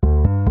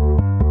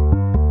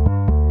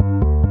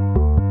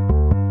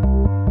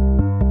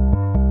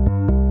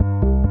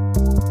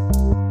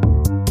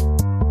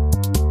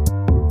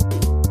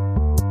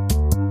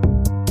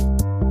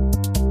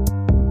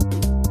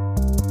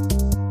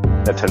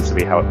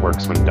basically how it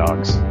works when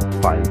dogs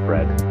find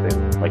bread.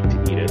 They like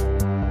to eat it.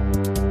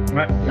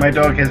 My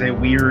dog has a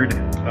weird,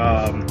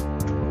 I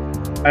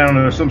don't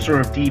know, some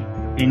sort of deep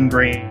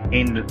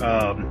ingrained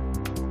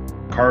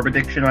carb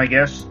addiction, I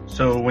guess.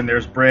 So when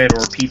there's bread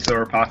or pizza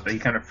or pasta, he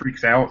kind of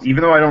freaks out.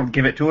 Even though I don't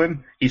give it to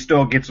him, he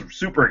still gets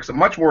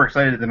much more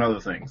excited than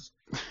other things.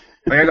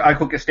 Like I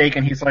cook a steak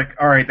and he's like,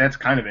 all right, that's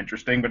kind of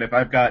interesting. But if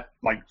I've got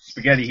like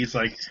spaghetti, he's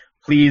like,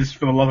 please,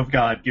 for the love of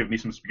God, give me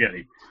some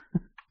spaghetti.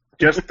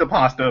 Just the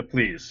pasta,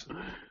 please.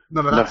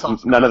 None of that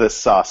sauce. None of this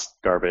sauce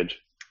garbage.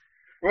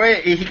 Well,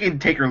 he can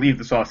take or leave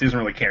the sauce. He doesn't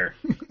really care.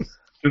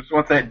 Just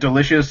wants that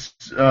delicious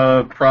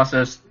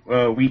processed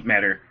wheat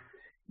matter.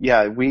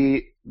 Yeah,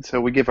 we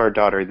give our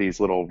daughter these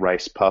little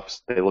rice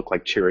puffs. They look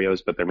like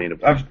Cheerios, but they're made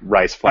of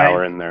rice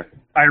flour in there.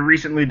 I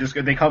recently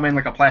they come in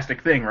like a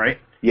plastic thing, right?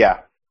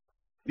 Yeah.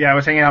 Yeah, I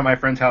was hanging out at my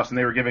friend's house and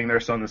they were giving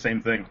their son the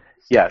same thing.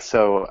 Yeah,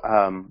 so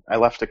I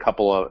left a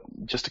couple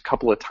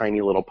of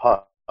tiny little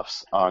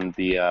puffs on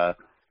the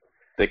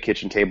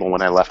kitchen table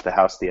when I left the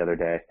house the other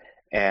day,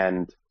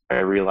 and I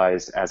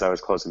realized as I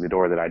was closing the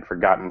door that I'd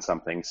forgotten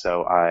something,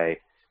 so I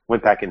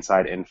went back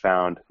inside and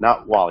found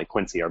not Wally,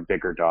 Quincy, our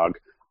bigger dog,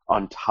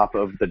 on top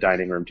of the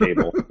dining room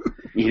table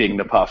eating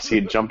the puffs. He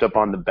had jumped up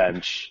on the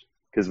bench,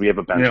 because we have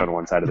a bench on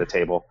one side of the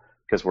table,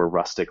 because we're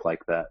rustic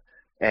like that,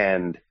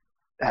 and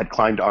had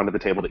climbed onto the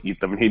table to eat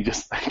them, and he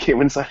just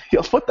came inside and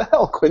yelled, "What the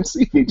hell,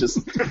 Quincy?" He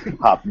just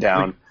hopped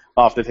down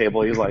off the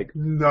table. He's like,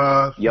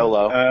 "Nah,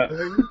 YOLO."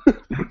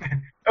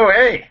 Oh,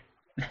 hey!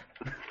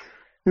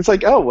 It's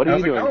like, oh, what are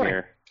How's you it doing going?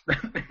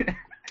 here?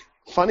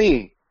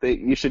 Funny.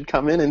 You should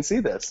come in and see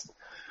this.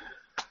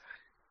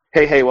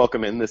 Hey,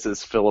 welcome in. This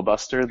is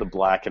Filibuster, the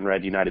Black and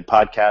Red United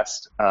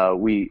podcast.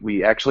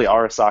 We actually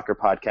are a soccer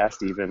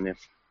podcast, even if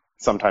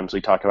sometimes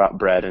we talk about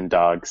bread and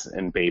dogs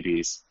and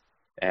babies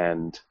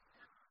and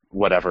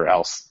whatever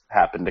else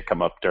happened to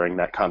come up during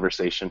that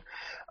conversation.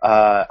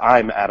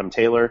 I'm Adam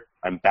Taylor.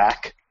 I'm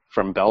back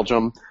from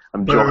Belgium.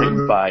 I'm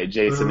joined by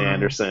Jason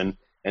Anderson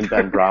and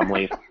Ben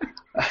Bromley.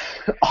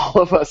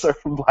 All of us are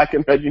from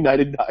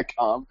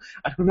blackandredunited.com.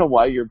 I don't know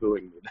why you're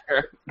booing me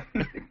there.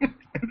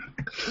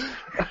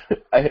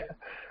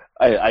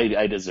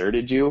 I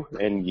deserted you,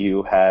 and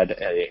you had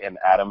an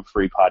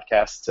Adam-free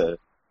podcast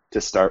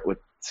to start with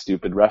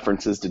stupid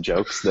references to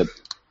jokes that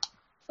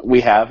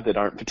we have that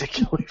aren't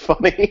particularly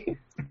funny.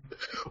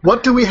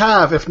 What do we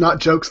have if not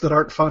jokes that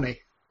aren't funny?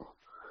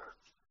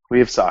 We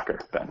have soccer,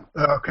 Ben.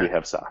 Okay. We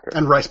have soccer.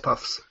 And rice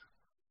puffs.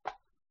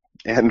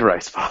 And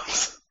rice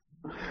puffs.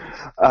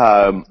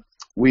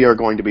 We are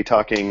going to be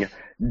talking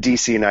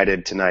DC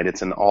United tonight.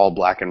 It's an all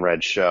black and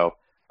red show.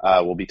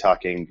 We'll be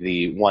talking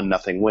the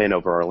 1-0 win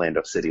over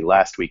Orlando City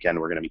last weekend.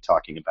 We're going to be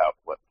talking about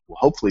what will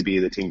hopefully be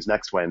the team's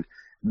next win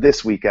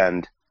this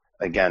weekend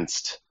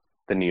against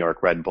the New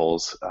York Red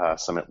Bulls.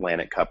 Some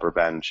Atlantic Cup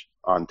revenge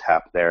on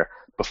tap there.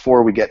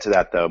 Before we get to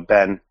that, though,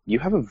 Ben, you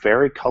have a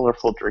very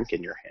colorful drink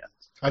in your hand.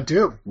 I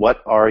do.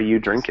 What are you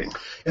drinking?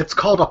 It's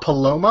called a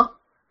Paloma.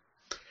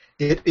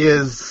 It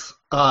is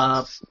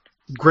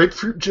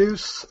grapefruit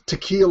juice,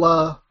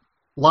 tequila,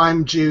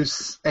 lime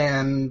juice,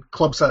 and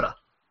club soda.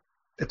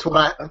 It's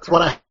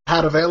what I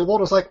had available.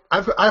 It was like,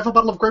 I have a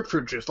bottle of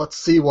grapefruit juice. Let's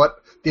see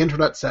what the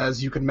internet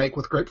says you can make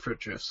with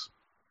grapefruit juice.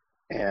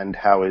 And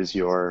how is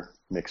your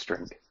mixed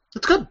drink?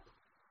 It's good.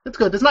 It's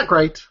good. It's not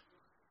great,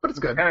 but it's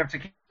good. What kind of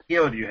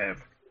tequila do you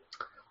have?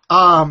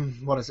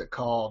 What is it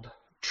called?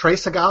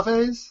 Tres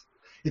Agaves?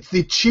 It's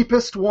the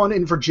cheapest one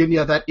in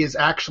Virginia that is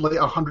actually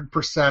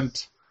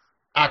 100%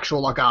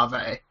 actual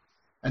agave,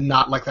 and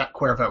not like that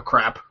Cuervo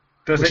crap.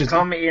 Does it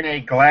come in a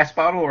glass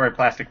bottle or a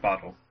plastic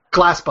bottle?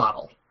 Glass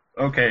bottle.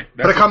 Okay.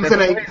 But it comes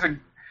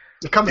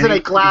in a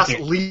glass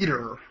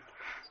liter,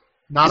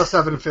 not a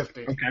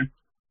 750.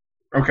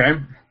 Okay.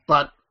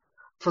 But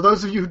for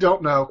those of you who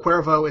don't know,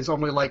 Cuervo is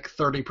only like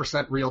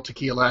 30% real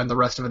tequila, and the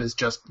rest of it is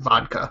just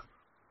vodka.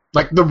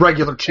 Like the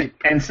regular cheap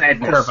and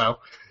sadness. Cuervo.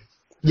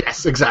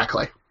 Yes,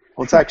 exactly.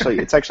 Well,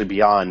 it's actually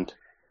beyond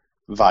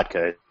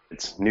vodka.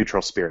 It's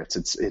neutral spirits.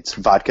 It's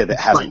vodka that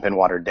hasn't been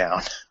watered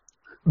down.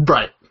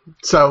 Right.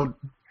 So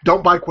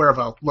don't buy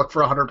Cuervo. Look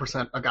for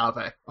 100%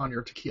 agave on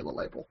your tequila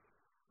label.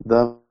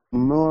 The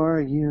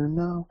more you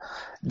know.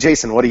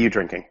 Jason, what are you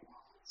drinking?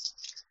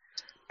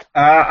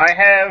 I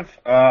have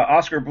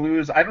Oscar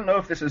Blues. I don't know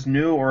if this is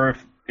new or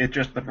if it's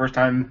just the first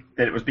time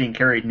that it was being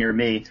carried near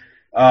me.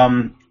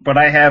 But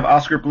I have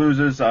Oscar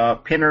Blues'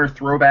 Pinner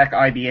Throwback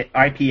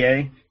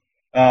IPA.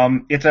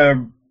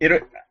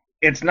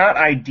 It's not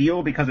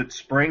ideal because it's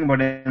spring,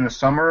 but in the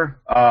summer,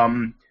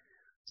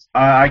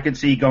 I could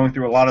see going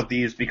through a lot of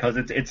these because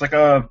it's like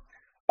a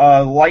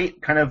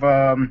light kind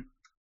of.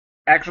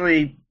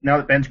 Actually, now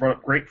that Ben's brought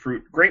up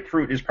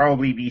grapefruit is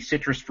probably the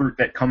citrus fruit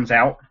that comes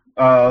out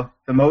the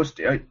most.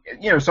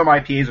 Some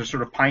IPAs are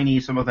sort of piney,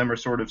 some of them are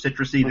sort of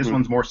citrusy. Mm-hmm. This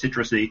one's more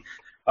citrusy,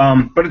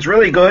 but it's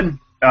really good.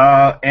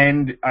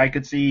 And I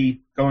could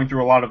see going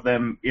through a lot of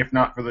them, if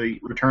not for the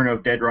return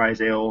of Dead Rise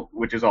Ale,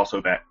 which is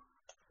also back.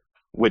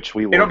 Which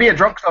we will. It'll be a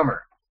drunk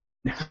summer.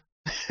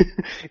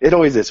 It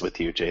always is with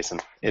you, Jason.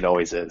 It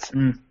always is.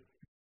 Mm.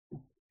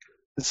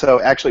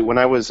 So actually, when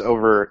I was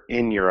over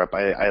in Europe,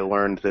 I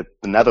learned that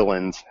the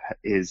Netherlands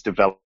is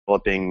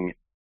developing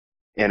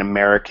an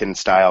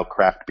American-style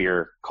craft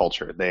beer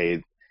culture.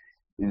 They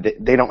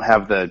don't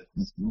have the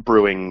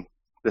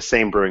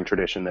same brewing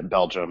tradition that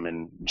Belgium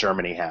and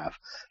Germany have.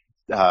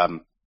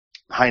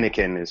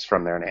 Heineken is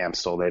from there in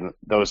Amstel.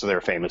 Those are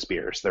their famous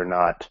beers. They're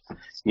not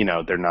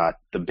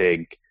the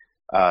big,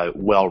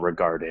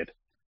 well-regarded,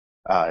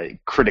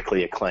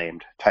 critically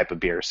acclaimed type of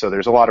beer. So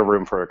there's a lot of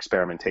room for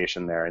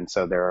experimentation there. And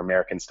so there are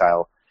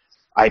American-style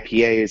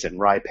IPAs and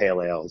rye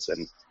pale ales.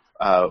 And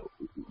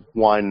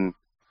one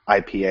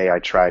IPA I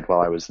tried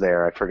while I was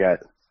there, I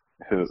forget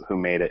who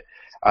made it.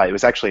 It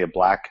was actually a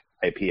black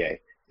IPA.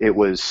 It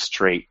was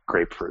straight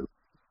grapefruit,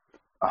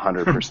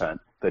 100%.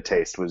 The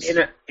taste was in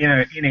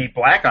a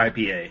black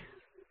IPA.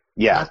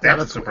 Yeah,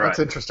 that's a surprise. That's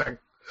interesting.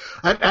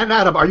 And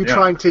Adam, are you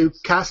trying to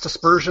cast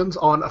aspersions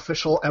on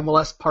official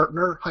MLS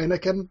partner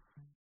Heineken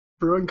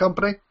Brewing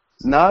Company?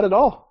 Not at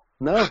all.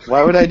 No.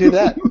 Why would I do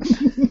that?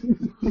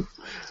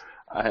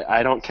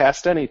 I don't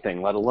cast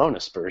anything, let alone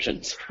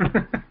aspersions.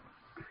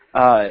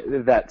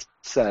 That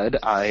said,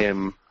 I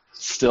am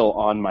still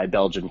on my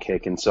Belgian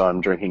kick, and so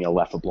I'm drinking a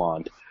Leffe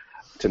Blonde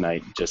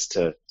tonight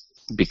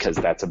because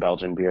that's a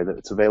Belgian beer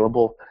that's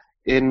available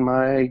in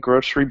my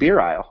grocery beer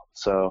aisle.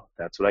 So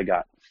that's what I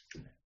got.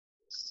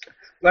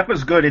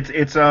 Leffe's good.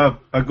 It's a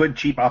good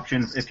cheap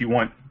option if you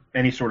want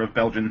any sort of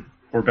Belgian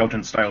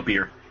style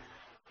beer.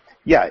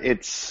 Yeah,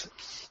 it's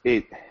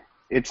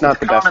not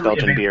the best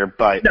Belgian beer,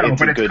 but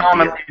it's a good beer. It's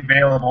commonly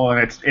available and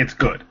it's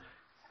good.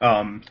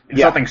 It's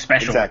nothing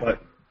special, exactly.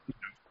 But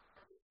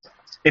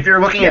if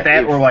you're looking at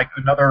that or like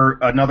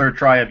another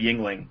try of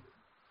Yingling,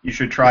 you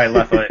should try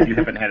Leffe if you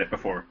haven't had it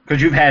before,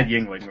 because you've had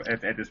Yingling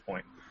at this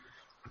point.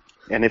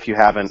 And if you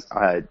haven't,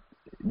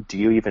 do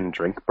you even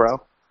drink,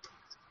 bro?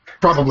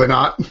 Probably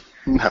not.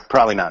 No,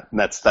 probably not.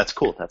 That's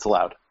cool. That's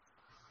allowed.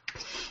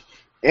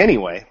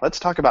 Anyway, let's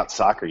talk about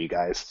soccer, you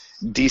guys.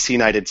 DC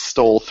United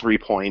stole 3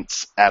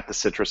 points at the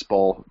Citrus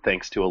Bowl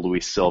thanks to a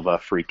Luis Silva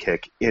free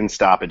kick in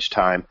stoppage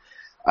time,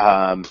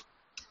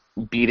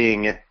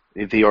 beating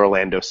the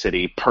Orlando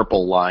City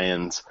Purple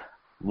Lions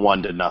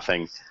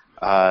 1-0.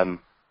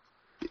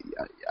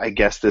 I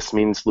guess this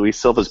means Luis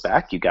Silva's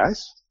back, you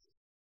guys.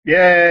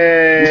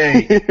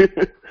 Yay!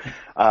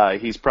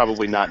 He's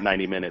probably not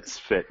 90 minutes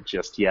fit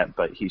just yet,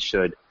 but he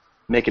should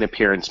make an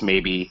appearance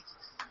maybe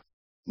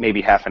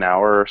half an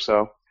hour or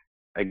so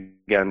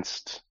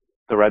against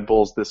the Red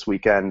Bulls this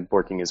weekend,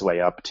 working his way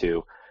up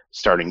to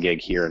starting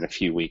gig here in a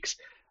few weeks.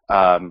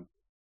 Ben,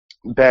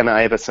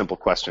 I have a simple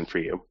question for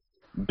you.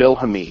 Bill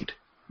Hamid,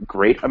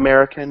 great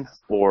American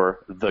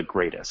or the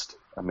greatest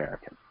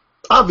American?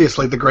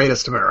 Obviously the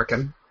greatest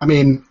American. I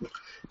mean,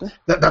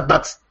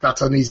 that's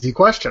an easy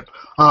question.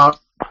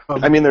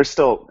 I mean,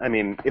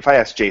 if I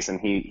asked Jason,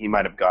 he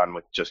might have gone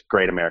with just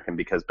great American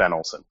because Ben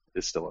Olsen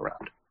is still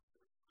around.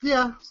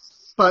 Yeah,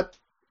 but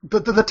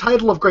the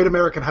title of great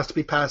American has to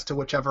be passed to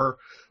whichever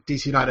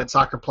DC United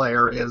soccer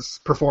player is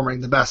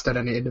performing the best at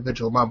any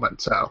individual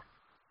moment. So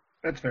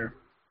that's fair.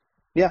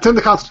 Yeah, it's in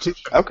the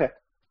Constitution. Okay.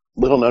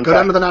 Little known Go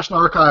fact. down to the National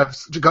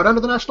Archives. Go down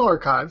to the National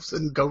Archives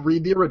and go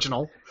read the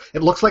original.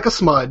 It looks like a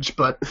smudge,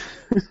 but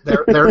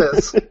there it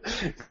is.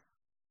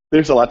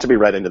 There's a lot to be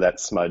read into that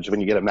smudge when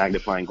you get a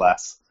magnifying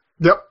glass.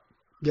 Yep.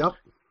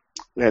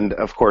 And,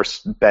 of course,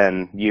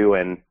 Ben, you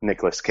and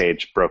Nicolas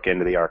Cage broke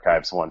into the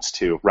archives once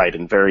to write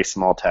in very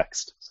small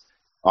text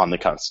on the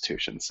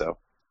Constitution. So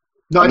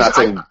I'm not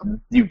saying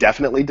you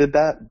definitely did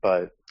that,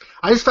 but...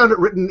 I just found it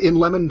written in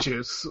lemon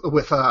juice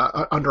with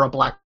under a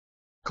black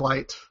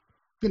light.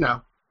 You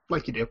know,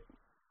 like you do.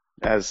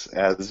 As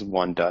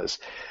one does.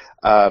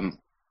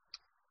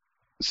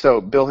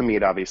 So Bill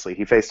Hamid, obviously,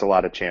 he faced a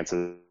lot of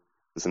chances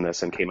in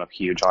this and came up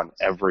huge on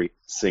every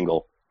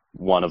single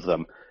one of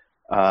them.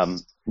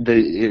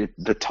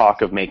 The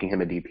talk of making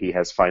him a DP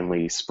has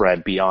finally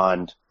spread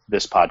beyond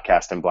this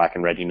podcast and Black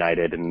and Red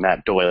United, and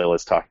Matt Doyle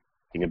is talking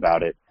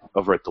about it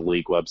over at the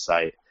league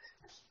website.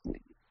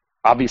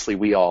 Obviously,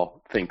 we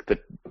all think that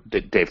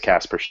Dave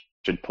Casper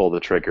should pull the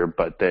trigger,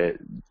 but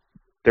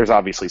there's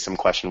obviously some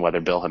question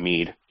whether Bill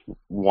Hamid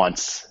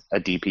wants a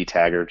DP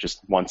tag or just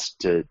wants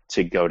to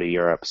go to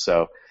Europe.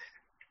 So,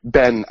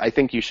 Ben, I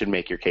think you should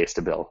make your case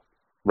to Bill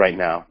right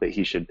now that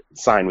he should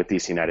sign with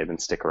DC United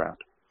and stick around.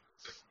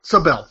 So,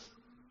 Bill,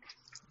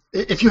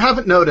 if you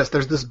haven't noticed,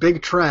 there's this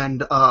big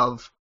trend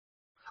of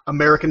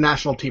American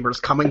national teamers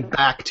coming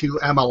back to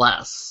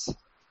MLS.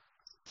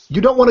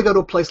 You don't want to go to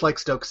a place like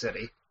Stoke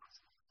City.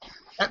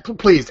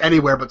 Please,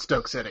 anywhere but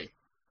Stoke City.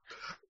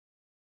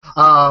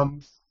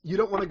 You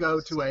don't want to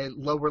go to a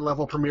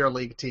lower-level Premier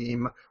League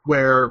team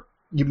where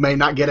you may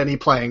not get any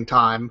playing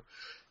time.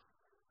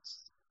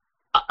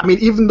 I mean,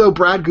 even though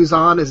Brad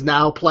Guzan is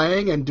now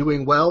playing and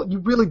doing well, you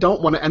really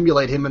don't want to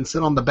emulate him and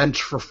sit on the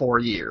bench for 4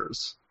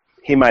 years.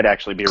 He might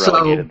actually be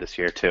relegated this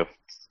year, too.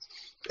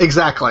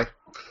 Exactly.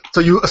 So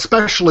you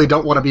especially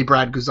don't want to be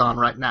Brad Guzan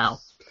right now.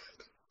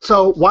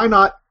 So why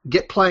not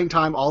get playing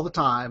time all the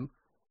time,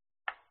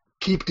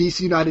 keep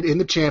DC United in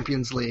the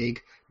Champions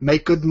League,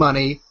 make good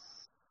money,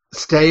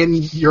 stay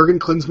in Jurgen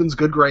Klinsmann's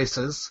good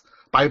graces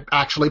by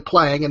actually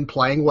playing and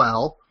playing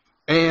well,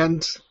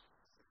 and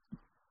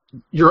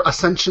your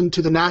ascension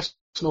to the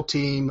national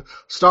team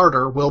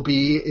starter will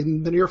be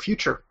in the near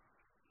future.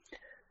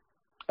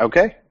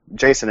 Okay.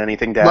 Jason,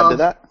 anything to add to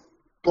that?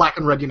 Black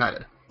and Red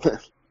United.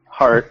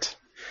 Heart,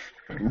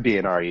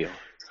 BNRU.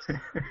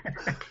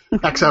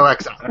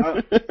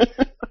 XOXO.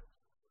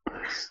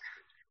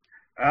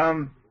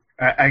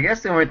 I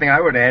guess the only thing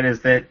I would add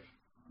is that,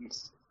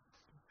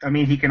 I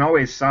mean, he can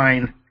always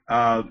sign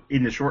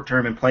in the short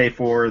term and play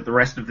for the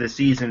rest of the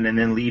season and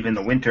then leave in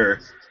the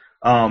winter,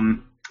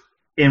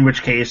 in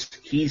which case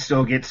he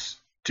still gets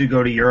to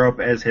go to Europe,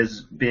 as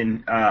has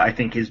been, I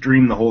think, his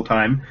dream the whole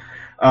time.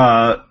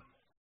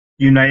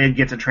 United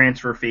gets a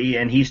transfer fee,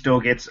 and he still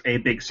gets a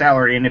big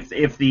salary. And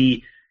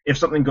if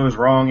something goes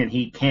wrong and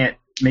he can't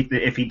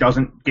if he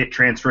doesn't get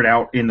transferred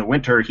out in the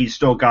winter, he's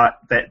still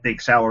got that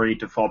big salary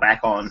to fall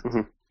back on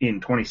in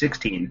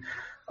 2016.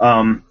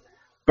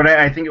 But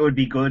I think it would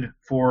be good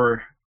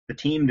for the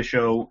team to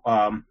show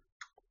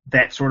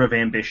that sort of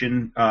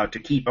ambition to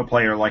keep a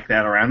player like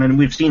that around. And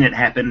we've seen it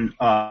happen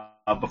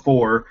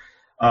before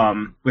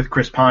with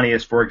Chris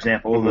Pontius, for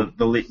example.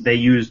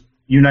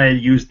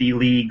 United used the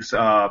league's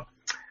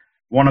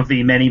one of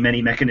the many,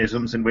 many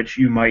mechanisms in which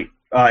you might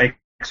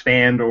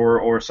expand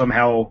or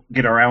somehow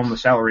get around the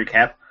salary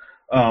cap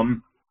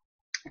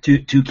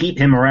to keep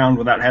him around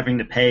without having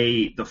to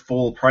pay the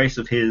full price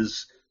of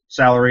his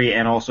salary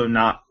and also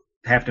not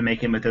have to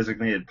make him a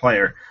designated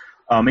player.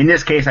 In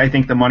this case, I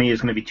think the money is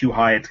going to be too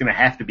high. It's going to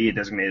have to be a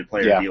designated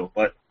player deal.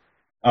 But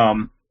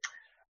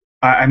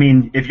I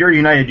mean, if you're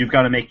United, you've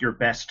got to make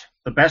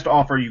the best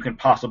offer you can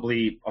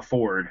possibly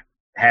afford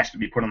has to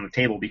be put on the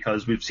table,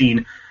 because we've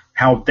seen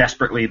how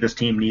desperately this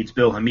team needs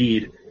Bill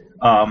Hamid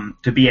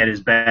to be at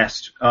his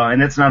best.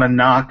 And that's not a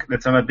knock.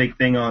 That's not a big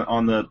thing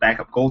on the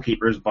backup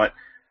goalkeepers, but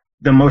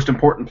the most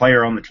important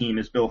player on the team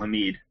is Bill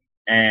Hamid.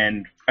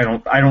 And I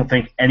don't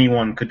think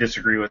anyone could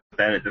disagree with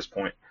that at this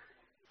point.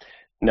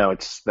 No,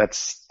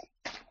 that's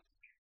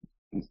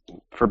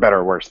for better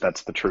or worse,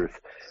 that's the truth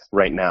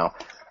right now.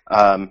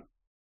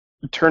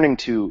 Turning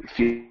to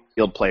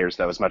field players,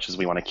 though, as much as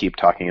we want to keep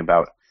talking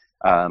about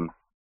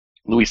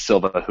Luis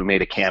Silva, who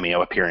made a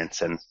cameo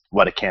appearance, and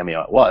what a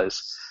cameo it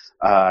was,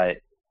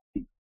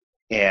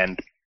 and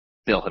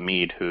Bill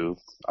Hamid, who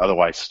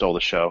otherwise stole the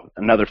show.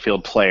 Another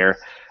field player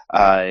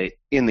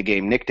in the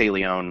game, Nick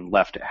DeLeon,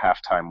 left at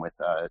halftime with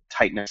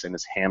tightness in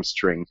his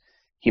hamstring.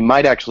 He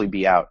might actually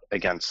be out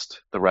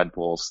against the Red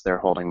Bulls. They're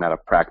holding that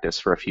up practice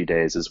for a few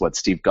days, is what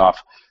Steve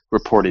Goff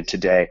reported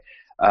today.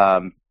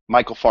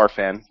 Michael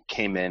Farfan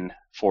came in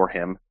for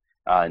him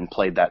and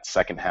played that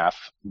second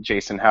half.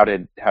 Jason, how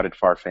did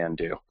Farfan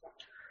do?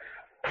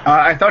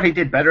 I thought he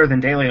did better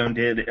than DeLeon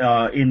did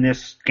in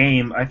this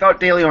game. I thought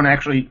DeLeon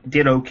actually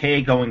did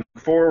okay going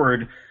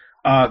forward.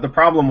 The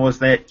problem was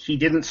that he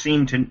didn't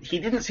seem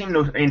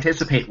to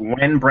anticipate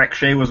when Breck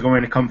Shea was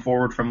going to come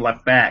forward from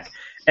left back,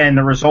 and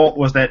the result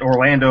was that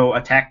Orlando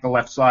attacked the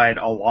left side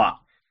a lot.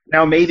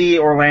 Now, maybe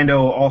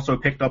Orlando also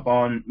picked up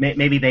on,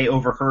 maybe they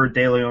overheard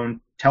DeLeon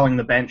telling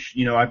the bench,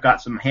 I've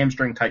got some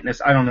hamstring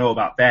tightness. I don't know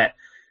about that,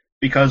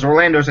 because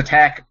Orlando's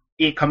attack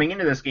coming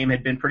into this game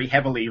had been pretty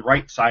heavily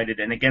right-sided,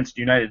 and against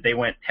United they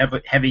went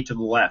heavy to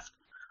the left.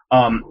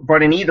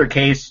 But in either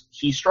case,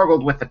 he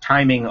struggled with the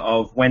timing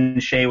of when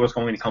Shea was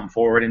going to come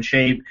forward, and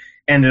Shea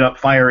ended up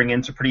firing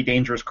into pretty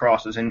dangerous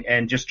crosses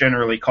and just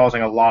generally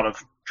causing a lot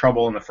of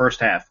trouble in the first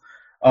half.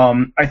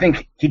 I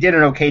think he did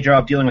an okay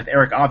job dealing with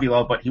Eric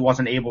Avila, but he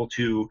wasn't able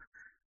to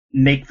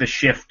make the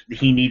shift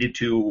he needed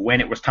to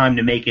when it was time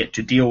to make it,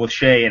 to deal with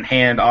Shea and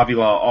hand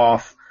Avila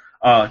off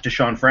to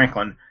Sean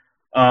Franklin.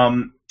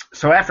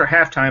 So after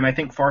halftime, I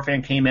think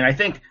Farfan came in.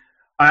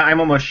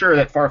 I'm almost sure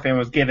that Farfan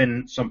was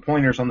given some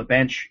pointers on the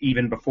bench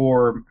even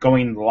before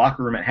going to the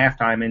locker room at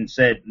halftime and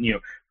said,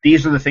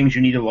 these are the things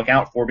you need to look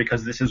out for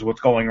because this is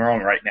what's going wrong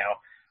right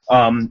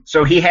now.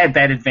 So he had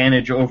that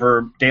advantage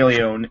over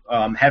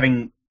DeLeon,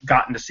 having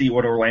gotten to see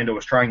what Orlando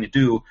was trying to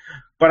do.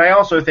 But I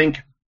also think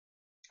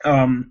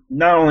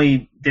not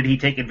only did he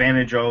take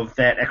advantage of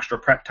that extra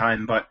prep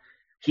time, but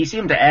he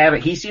seemed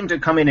to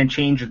come in and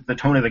change the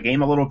tone of the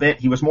game a little bit.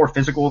 He was more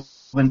physical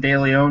than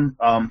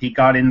DeLeon. He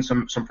got in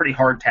some pretty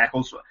hard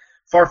tackles.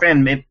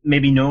 Farfan may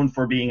be known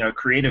for being a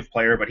creative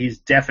player, but he's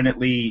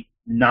definitely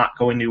not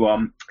going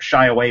to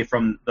shy away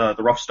from the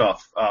rough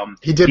stuff.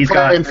 He did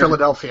play in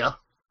Philadelphia.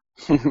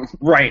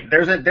 Right.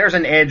 There's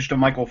an edge to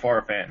Michael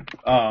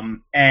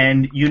Farfan.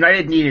 And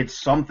United needed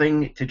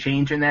something to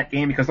change in that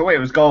game, because the way it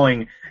was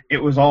going,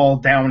 it was all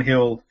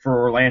downhill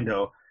for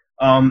Orlando.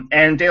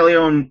 And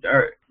DeLeon,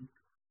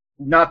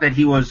 not that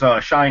he was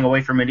shying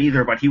away from it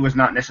either, but he was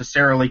not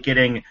necessarily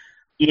getting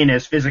in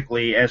as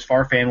physically as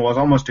Farfan was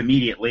almost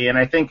immediately. And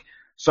I think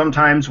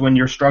sometimes when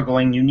you're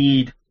struggling, you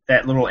need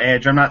that little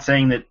edge. I'm not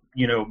saying that,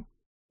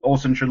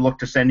 Olsen should look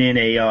to send in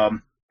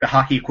the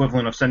hockey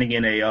equivalent of sending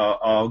in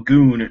a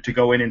goon to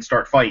go in and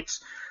start fights.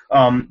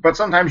 But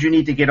sometimes you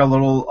need to get a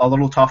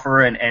little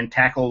tougher and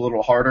tackle a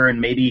little harder and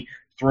maybe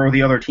throw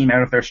the other team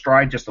out of their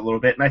stride just a little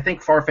bit. And I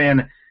think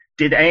Farfan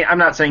I'm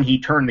not saying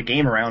he turned the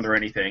game around or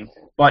anything,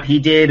 but he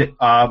did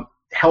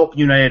help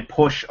United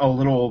push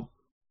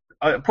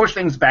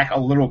things back a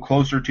little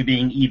closer to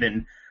being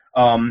even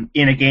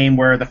in a game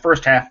where the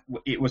first half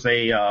it was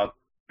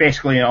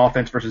basically an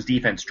offense versus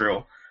defense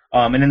drill,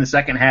 and in the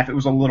second half it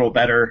was a little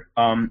better.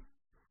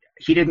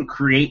 He didn't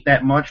create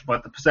that much,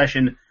 but the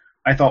possession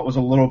I thought was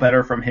a little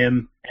better from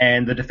him,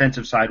 and the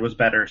defensive side was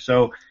better.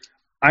 So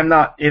I'm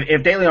not.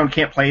 If De Leon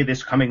can't play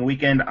this coming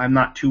weekend, I'm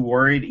not too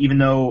worried. Even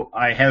though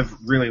I have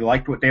really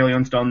liked what De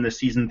Leon's done this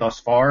season thus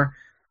far,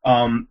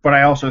 but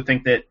I also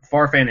think that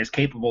Farfan is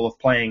capable of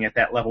playing at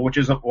that level, which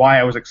is why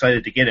I was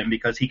excited to get him,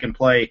 because he can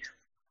play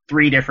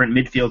 3 different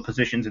midfield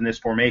positions in this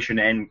formation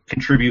and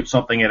contribute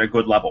something at a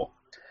good level.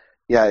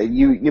 Yeah,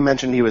 you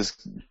mentioned he was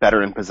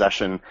better in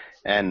possession,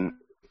 and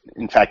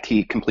in fact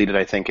he completed,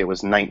 I think it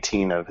was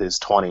 19 of his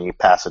 20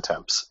 pass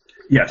attempts.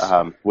 Yes,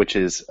 which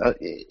is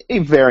a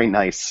very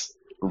nice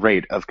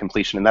rate of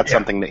completion, and that's Yeah.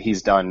 something that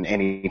he's done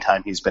any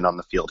time he's been on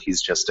the field.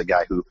 He's just a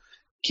guy who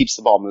keeps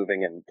the ball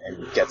moving and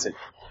gets it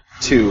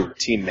to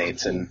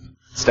teammates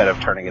instead of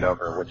turning it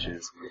over, which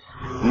is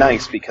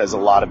nice because a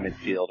lot of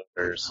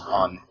midfielders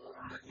on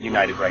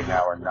United right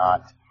now are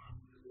not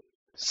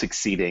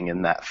succeeding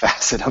in that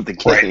facet of the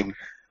game. Right.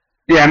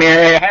 Yeah, I mean,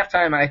 at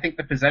halftime, I think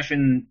the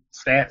possession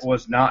stat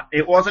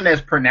wasn't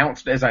as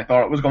pronounced as I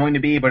thought it was going to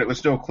be, but it was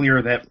still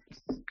clear that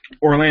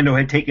Orlando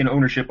had taken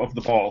ownership of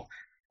the ball,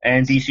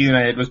 and DC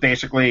United was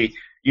basically,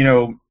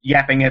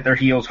 yapping at their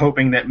heels,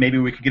 hoping that maybe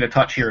we could get a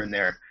touch here and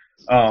there,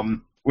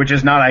 which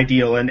is not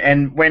ideal.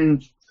 And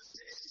when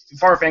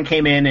Farfan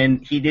came in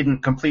and he didn't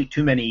complete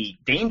too many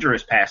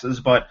dangerous passes,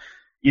 but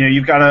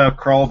you've got to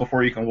crawl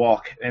before you can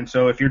walk, and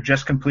so if you're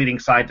just completing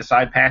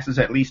side-to-side passes,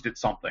 at least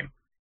it's something.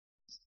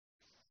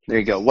 There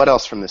you go. What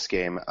else from this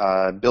game?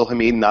 Bill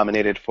Hamid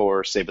nominated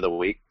for Save of the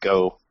Week.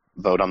 Go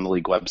vote on the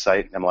league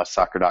website,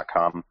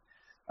 MLSsoccer.com.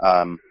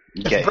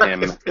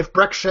 If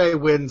Breck Shea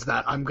wins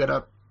that, I'm going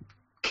to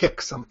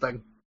kick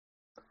something.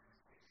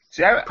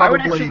 See, I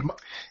would actually...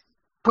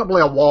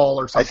 Probably a wall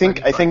or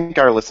something. I think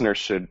our listeners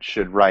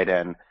should write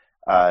in,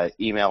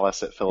 email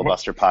us at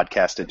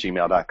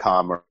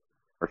filibusterpodcast@gmail.com or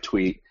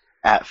tweet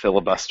at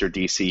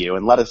filibusterdcu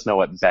and let us know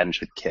what Ben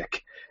should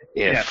kick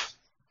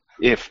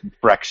if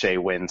Breck Shea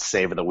wins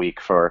Save of the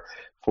Week for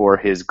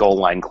his goal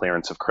line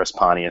clearance of Chris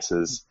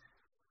Pontius's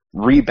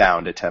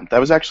rebound attempt. That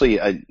was actually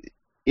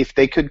if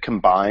they could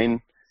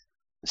combine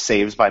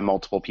saves by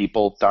multiple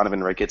people,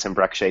 Donovan Ricketts and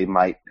Breck Shea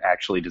might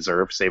actually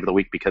deserve Save of the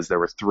Week because there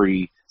were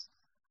 3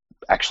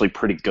 actually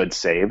pretty good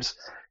saves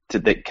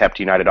that kept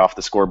United off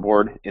the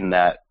scoreboard in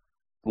that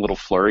little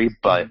flurry,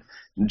 but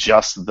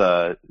just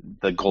the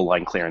goal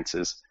line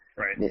clearances.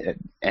 Right.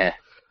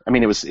 I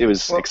mean, it was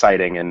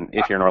exciting, and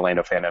if you're an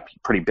Orlando fan,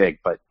 pretty big,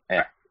 but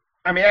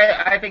I mean,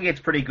 I think it's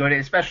pretty good,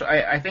 especially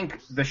I think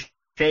the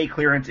Shea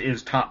clearance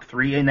is top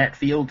 3 in that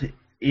field,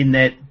 in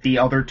that the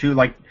other 2,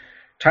 like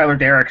Tyler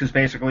Derrick is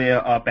basically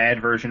a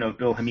bad version of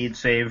Bill Hamid's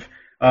save.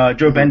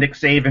 Joe Bendick's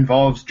save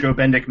involves Joe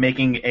Bendick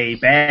making a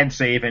bad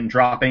save and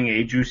dropping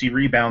a juicy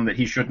rebound that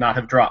he should not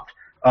have dropped.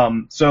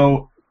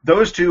 So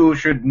those 2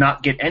 should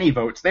not get any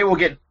votes. They will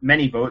get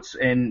many votes,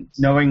 and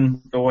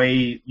knowing the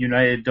way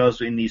United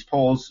does in these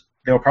polls,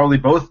 they'll probably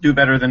both do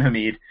better than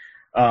Hamid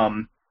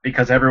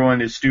because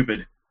everyone is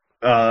stupid.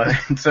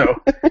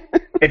 So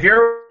if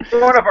you're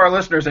one of our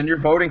listeners and you're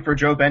voting for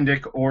Joe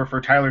Bendick or for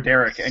Tyler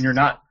Derrick and you're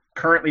not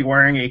currently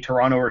wearing a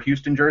Toronto or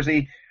Houston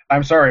jersey,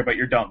 I'm sorry, but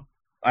you're dumb.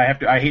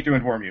 I hate to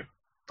inform you.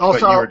 Also,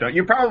 but you're dumb.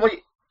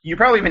 You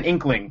probably have an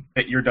inkling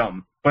that you're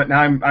dumb, but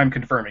now I'm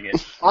confirming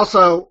it.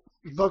 Also,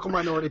 vocal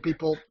minority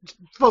people,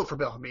 vote for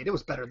Bill Hamid. It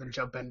was better than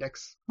Joe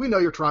Bendick's. We know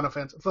you're Toronto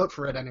fans. Vote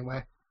for it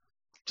anyway.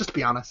 Just to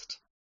be honest.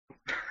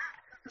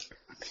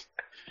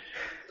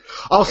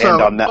 Also,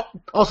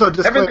 disclaimer.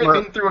 Haven't they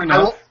been through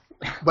enough?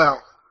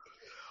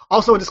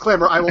 Also a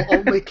disclaimer, I will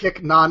only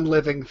kick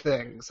non-living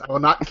things. I will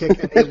not kick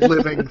any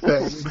living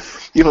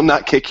things. You will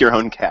not kick your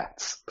own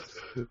cats.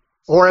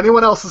 Or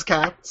anyone else's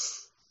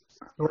cats.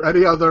 Or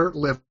any other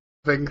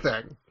living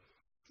thing.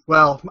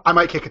 Well, I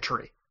might kick a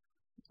tree.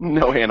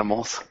 No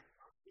animals.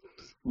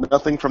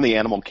 Nothing from the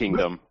animal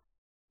kingdom.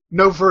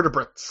 No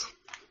vertebrates.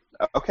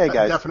 Okay,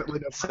 guys.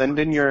 Definitely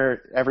no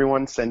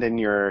Everyone send in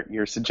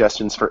your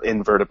suggestions for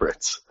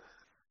invertebrates.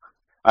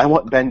 I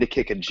want Ben to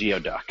kick a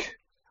geoduck.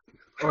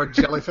 Or a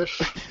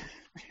jellyfish.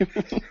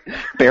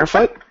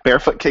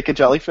 Barefoot kick a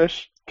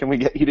jellyfish? Can we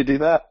get you to do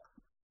that?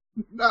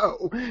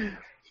 No.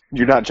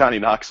 You're not Johnny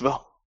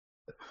Knoxville.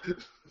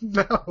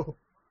 No.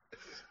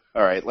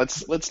 All right,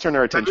 let's turn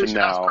our attention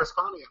now.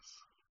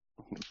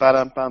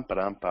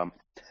 Ba-dum-bum.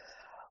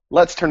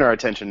 Let's turn our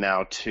attention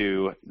now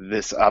to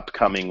this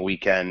upcoming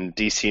weekend.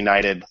 DC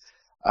United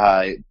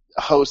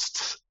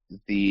hosts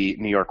the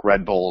New York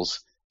Red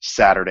Bulls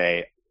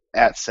Saturday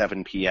at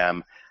 7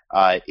 p.m.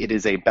 It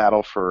is a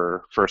battle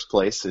for first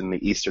place in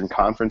the Eastern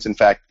Conference. In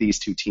fact, these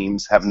 2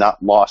 teams have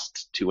not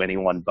lost to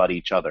anyone but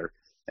each other,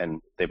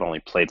 and they've only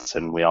played,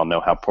 and we all know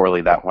how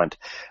poorly that went.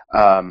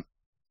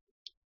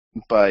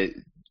 But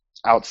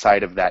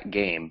outside of that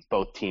game,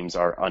 both teams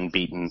are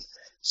unbeaten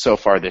so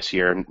far this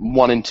year,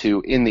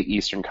 1-2 in the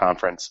Eastern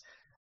Conference.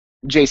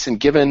 Jason,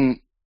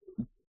 given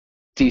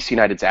DC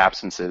United's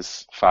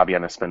absences,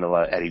 Fabian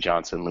Espindola, Eddie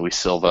Johnson, Luis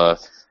Silva,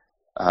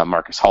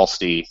 Marcus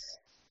Halsti,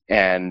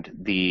 and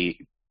the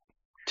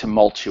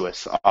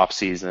tumultuous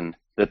offseason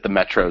that the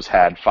Metros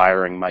had,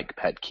 firing Mike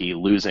Petke,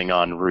 losing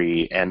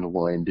Henry and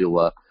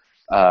Loyandula,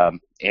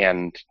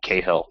 and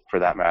Cahill, for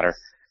that matter.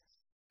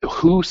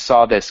 Who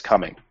saw this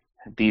coming,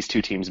 these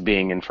two teams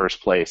being in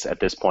first place at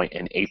this point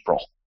in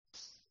April?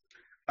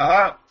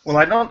 Well,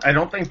 I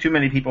don't think too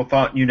many people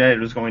thought United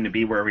was going to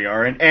be where we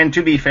are, and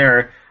to be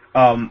fair,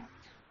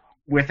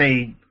 with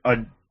a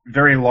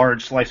very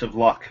large slice of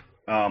luck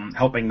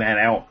helping that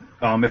out.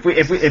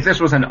 If this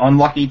was an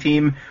unlucky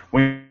team,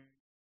 we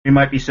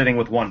might be sitting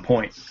with 1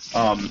 point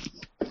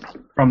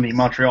from the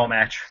Montreal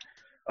match.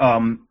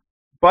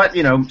 But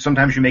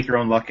sometimes you make your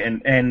own luck,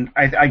 and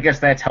I guess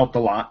that's helped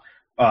a lot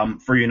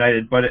for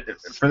United. But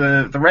for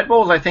the Red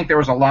Bulls, I think there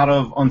was a lot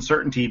of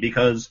uncertainty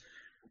because,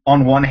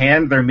 on one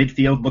hand, their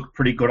midfield looked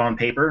pretty good on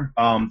paper,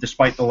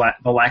 despite the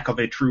lack of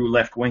a true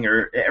left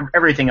winger.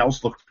 Everything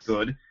else looked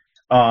good.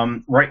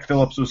 Wright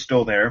Phillips was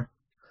still there.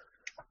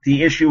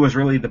 The issue was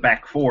really the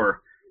back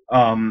four,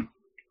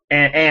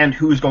 and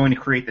who's going to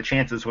create the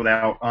chances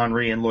without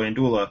Henry and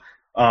Loyandula.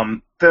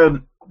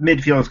 The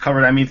midfield is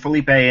covered. I mean,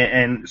 Felipe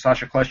and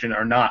Sasha Kljestan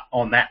are not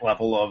on that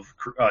level of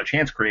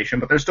chance creation,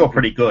 but they're still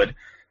pretty good.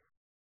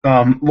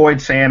 Lloyd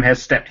Sam has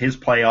stepped his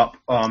play up,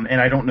 and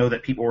I don't know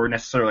that people were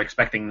necessarily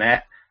expecting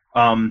that.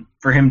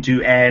 For him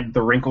to add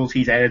the wrinkles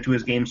he's added to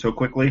his game so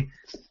quickly.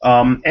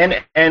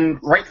 And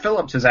Wright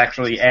Phillips has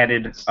actually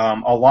added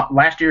a lot.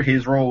 Last year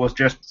his role was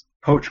just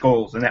poach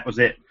goals, and that was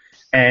it.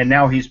 And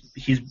now he's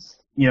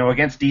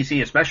against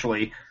DC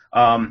especially,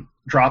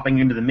 dropping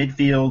into the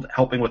midfield,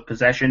 helping with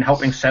possession,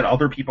 helping set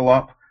other people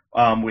up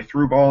with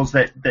through balls.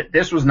 That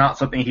this was not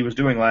something he was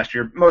doing last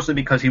year, mostly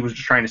because he was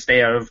just trying to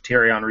stay out of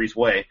Thierry Henry's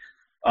way,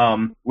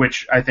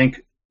 which I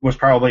think was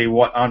probably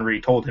what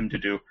Henry told him to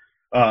do.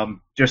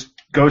 Just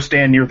go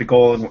stand near the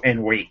goal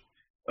and wait.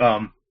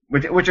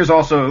 Which is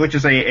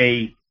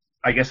a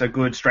I guess a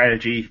good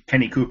strategy.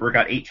 Kenny Cooper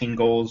got 18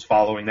 goals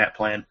following that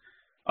plan,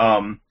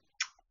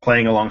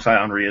 playing alongside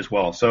Henry as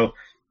well. So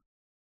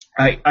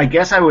I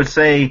guess I would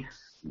say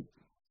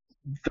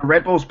the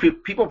Red Bulls,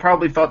 people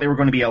probably thought they were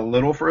going to be a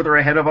little further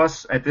ahead of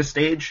us at this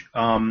stage.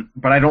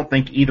 But I don't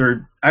think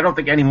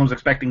anyone was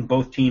expecting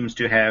both teams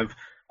to have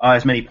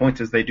as many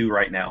points as they do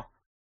right now.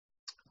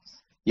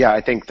 Yeah,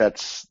 I think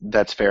that's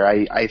fair.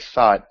 I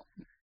thought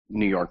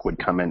New York would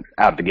come in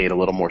out of the gate a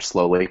little more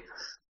slowly,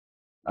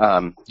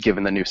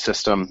 given the new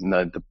system,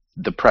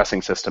 the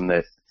pressing system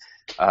that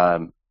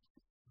I'm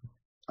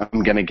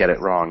going to get it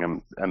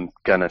wrong. I'm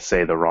going to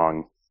say the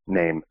wrong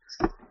name.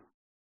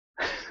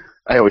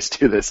 I always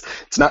do this.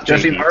 It's not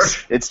Jesse Jay Marsh.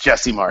 Heaps. It's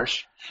Jesse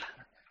Marsh.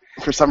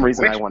 For some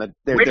reason,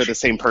 they're the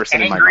same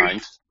person in my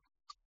mind.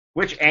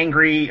 Which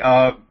angry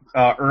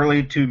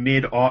early to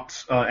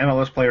mid-aughts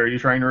MLS player are you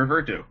trying to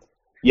refer to?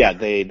 Yeah,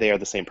 they are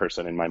the same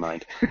person in my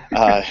mind.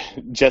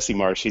 Jesse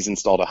Marsh, he's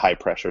installed a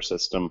high-pressure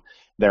system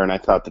there, and I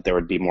thought that there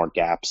would be more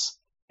gaps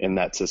in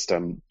that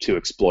system to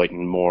exploit,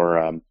 and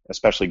more,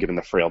 especially given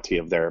the frailty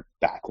of their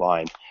back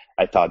line.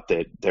 I thought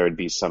that there would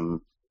be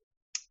some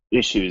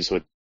issues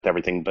with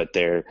everything, but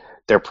their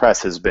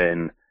press has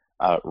been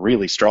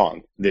really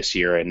strong this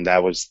year, and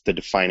that was the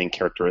defining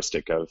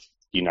characteristic of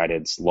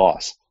United's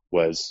loss,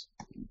 was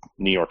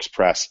New York's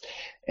press.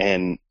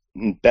 And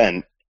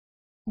Ben,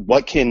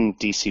 what can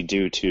DC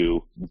do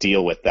to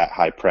deal with that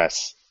high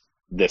press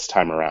this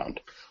time around?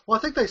 Well,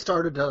 I think they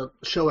started to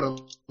show it a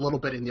little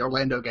bit in the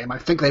Orlando game. I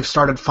think they've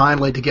started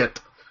finally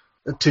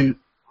to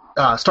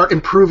start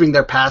improving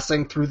their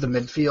passing through the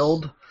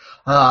midfield.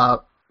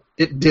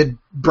 It did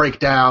break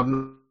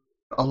down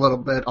a little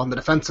bit on the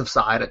defensive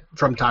side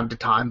from time to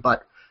time,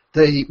 but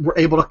they were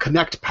able to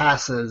connect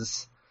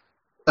passes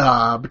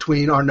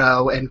between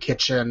Arnaud and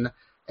Kitchen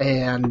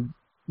and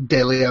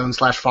De Leon /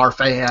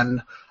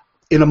 Farfan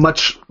in a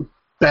much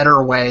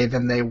better way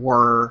than they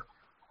were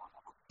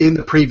in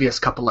the previous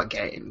couple of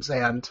games.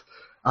 And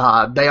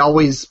they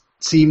always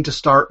seem to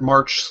start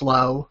March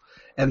slow,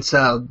 and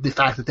so the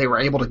fact that they were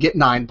able to get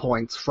 9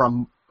 points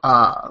from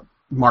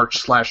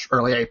March /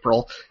 early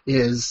April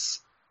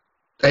is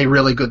a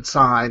really good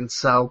sign.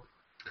 So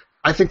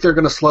I think they're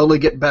going to slowly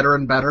get better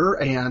and better,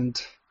 and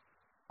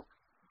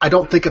I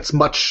don't think it's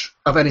much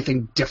of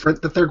anything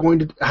different that they're going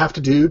to have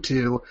to do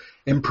to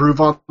improve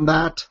on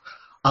that.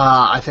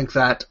 I think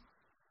that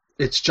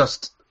it's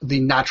just the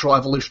natural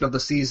evolution of the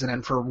season,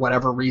 and for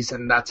whatever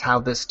reason, that's how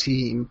this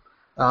team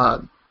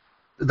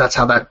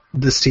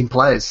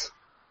plays.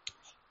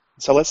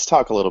 So let's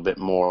talk a little bit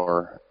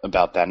more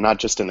about that, not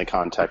just in the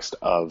context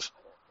of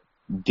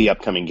the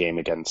upcoming game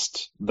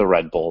against the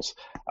Red Bulls.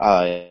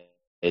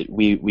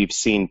 We've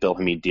seen Bill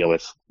Hamid deal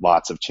with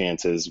lots of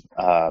chances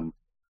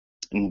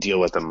and deal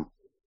with them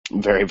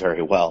very,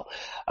 very well,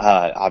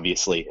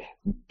 obviously.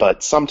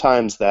 But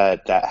sometimes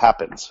that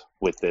happens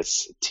with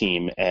this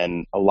team,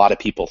 and a lot of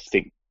people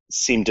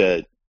seem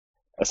to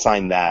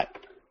assign that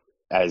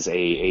as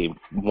a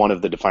one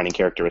of the defining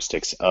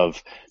characteristics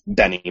of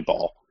Benny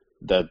ball,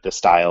 the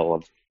style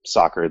of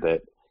soccer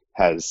that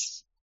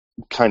has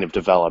kind of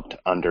developed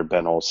under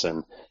Ben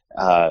Olsen.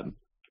 A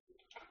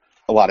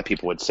lot of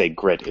people would say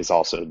grit is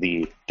also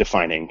the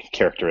defining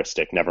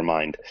characteristic. Never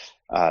mind,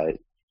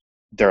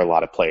 there are a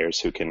lot of players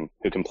who can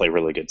play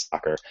really good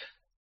soccer.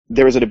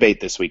 There was a debate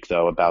this week,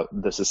 though, about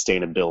the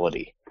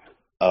sustainability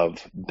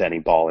of Benny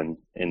ball,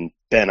 and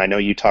Ben, I know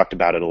you talked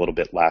about it a little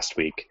bit last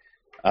week.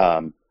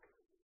 I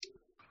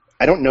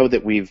don't know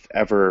that we've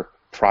ever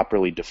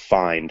properly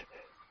defined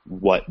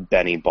what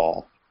Benny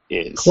ball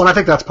is. Well, I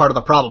think that's part of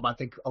the problem. I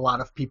think a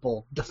lot of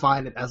people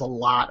define it as a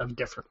lot of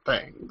different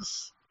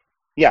things.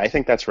 Yeah, I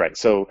think that's right.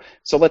 So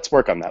let's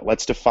work on that.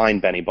 Let's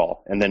define Benny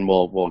ball, and then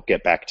we'll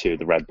get back to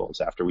the Red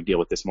Bulls after we deal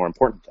with this more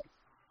important thing.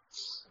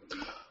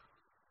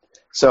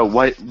 So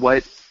what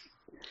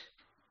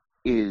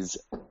is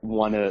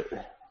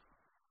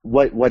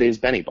what is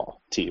Benny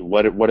ball to you?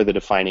 What are the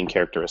defining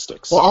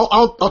characteristics? Well,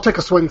 I'll take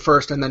a swing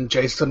first, and then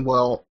Jason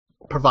will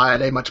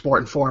provide a much more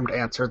informed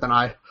answer than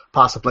I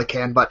possibly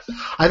can. But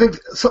I think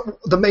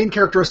the main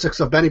characteristics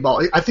of Benny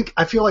ball, I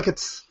feel like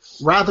it's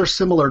rather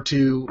similar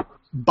to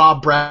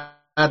Bob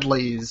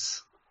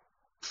Bradley's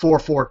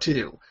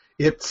 4-4-2.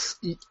 It's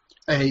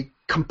a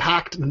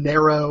compact,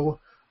 narrow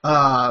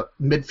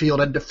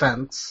midfield and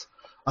defense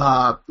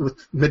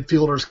with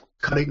midfielders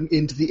cutting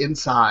into the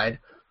inside,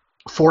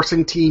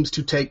 forcing teams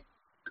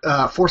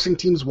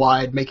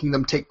wide, making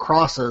them take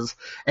crosses,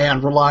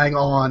 and relying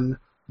on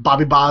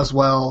Bobby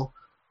Boswell,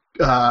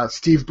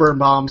 Steve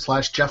Birnbaum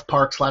 / Jeff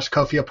Park /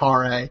 Kofi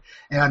Apare,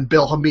 and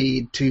Bill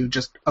Hamid to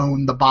just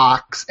own the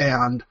box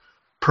and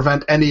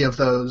prevent any of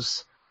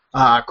those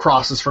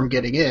crosses from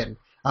getting in.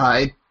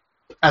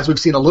 As we've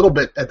seen a little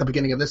bit at the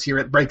beginning of this year,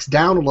 it breaks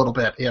down a little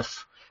bit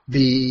if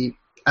the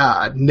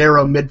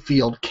narrow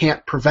midfield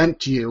can't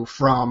prevent you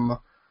from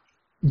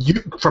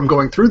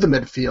going through the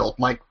midfield,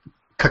 like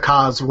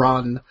Kaká's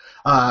run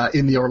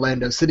in the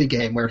Orlando City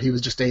game, where he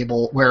was just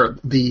where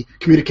the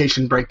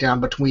communication breakdown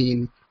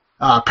between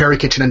Perry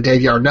Kitchen and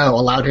Dave Yarnow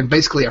allowed him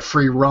basically a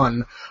free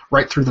run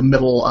right through the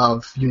middle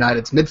of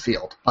United's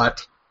midfield.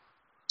 But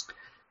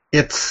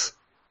it's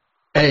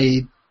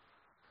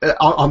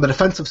on the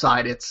defensive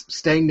side, it's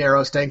staying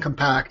narrow, staying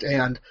compact,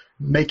 and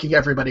making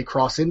everybody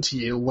cross into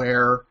you,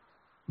 where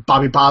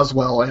Bobby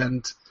Boswell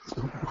and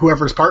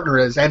whoever his partner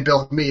is and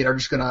Bill Hamid are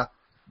just going to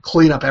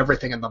clean up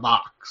everything in the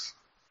box.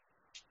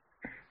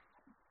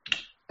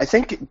 I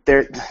think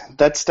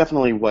that's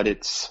definitely what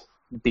it's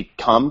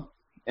become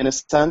in a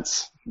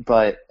sense,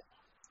 but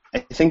I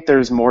think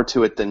there's more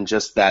to it than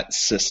just that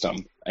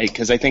system.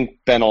 Because I think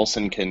Ben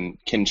Olsen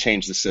can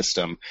change the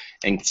system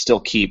and still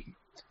keep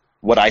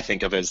what I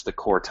think of as the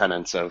core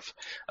tenets of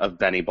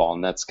Benny ball,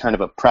 and that's kind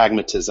of a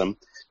pragmatism,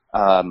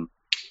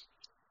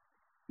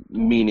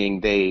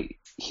 meaning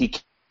he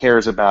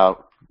cares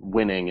about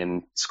winning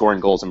and scoring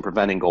goals and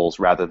preventing goals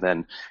rather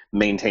than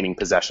maintaining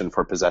possession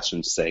for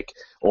possession's sake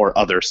or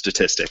other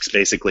statistics.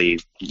 Basically,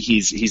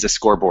 he's a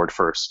scoreboard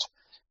first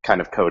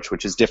kind of coach,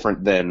 which is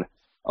different than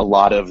a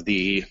lot of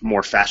the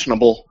more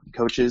fashionable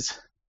coaches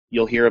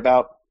you'll hear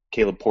about.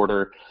 Caleb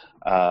Porter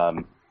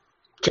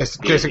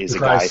Jason is a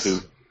guy who,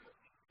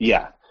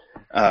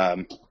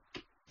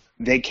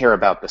 they care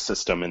about the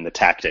system and the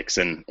tactics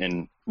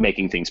and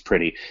making things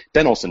pretty.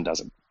 Ben Olsen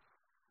doesn't.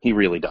 He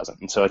really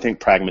doesn't. And so I think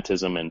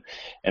pragmatism and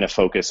a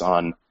focus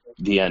on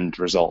the end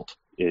result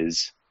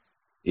is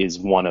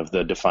one of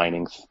the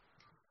defining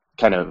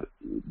kind of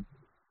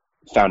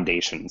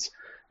foundations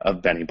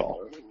of Benny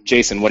ball.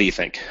 Jason, what do you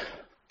think?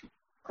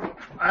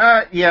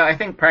 I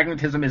think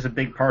pragmatism is a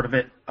big part of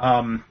it.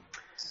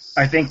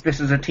 I think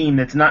this is a team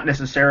that's not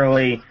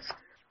necessarily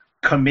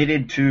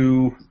committed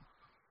to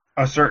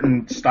a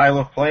certain style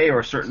of play or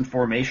a certain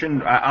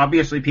formation.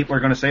 Obviously, people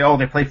are going to say,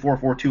 they play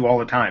 4-4-2 all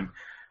the time.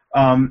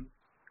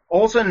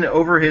 Olsen,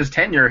 over his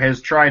tenure,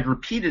 has tried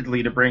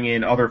repeatedly to bring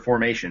in other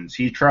formations.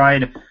 He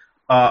tried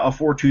a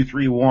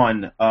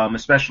 4-2-3-1,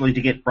 especially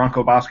to get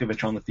Branko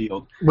Boskovic on the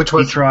field. Which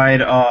was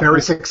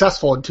very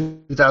successful in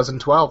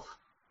 2012.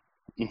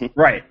 Mm-hmm.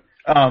 Right.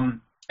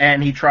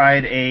 And he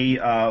tried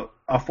a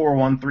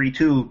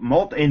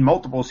 4-1-3-2 in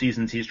multiple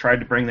seasons. He's tried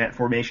to bring that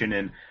formation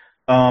in.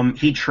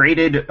 He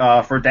traded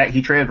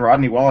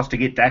Rodney Wallace to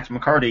get Dax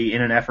McCarty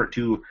in an effort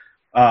to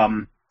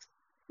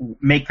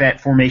make that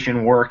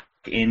formation work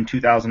in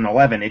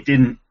 2011. It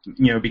didn't,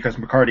 because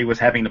McCarty was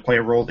having to play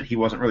a role that he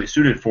wasn't really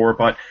suited for,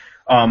 but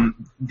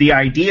the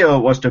idea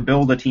was to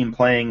build a team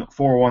playing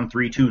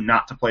 4-1-3-2,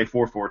 not to play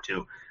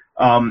 4-4-2.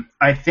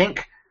 I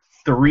think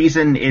the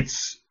reason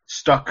it's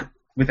stuck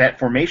with that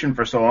formation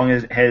for so long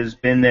has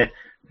been that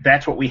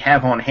that's what we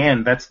have on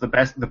hand. That's the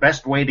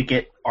best way to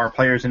get our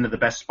players into the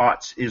best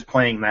spots is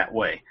playing that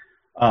way.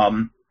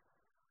 Now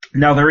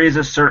there is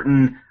a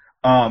certain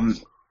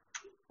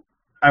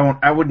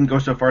I wouldn't go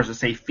so far as to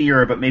say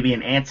fear, but maybe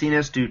an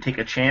antsiness to take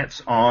a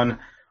chance on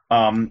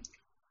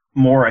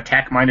more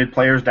attack-minded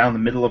players down the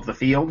middle of the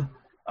field.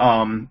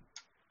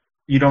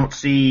 You don't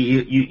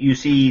see you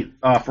see,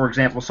 for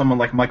example, someone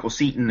like Michael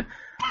Seaton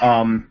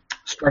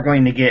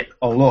struggling to get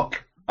a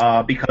look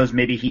because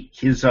maybe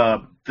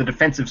the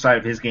defensive side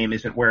of his game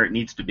isn't where it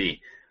needs to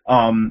be.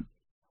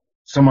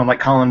 Someone like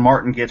Colin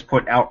Martin gets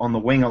put out on the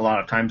wing a lot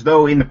of times,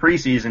 though in the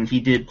preseason he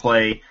did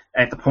play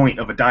at the point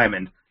of a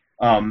diamond.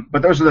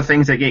 But those are the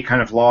things that get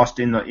kind of lost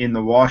in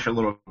the wash a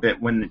little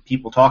bit when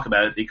people talk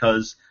about it,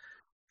 because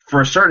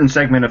for a certain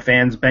segment of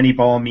fans, Benny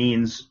Ball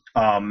means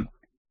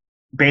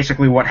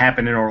basically what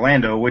happened in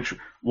Orlando, which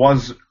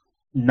was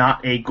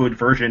not a good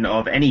version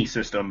of any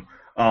system.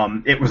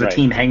 It was a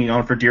team hanging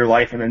on for dear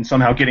life and then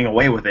somehow getting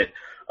away with it.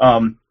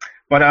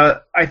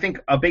 But I think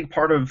a big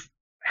part of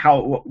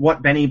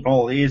what Benny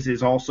Ball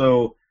is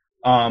also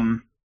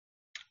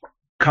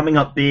coming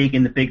up big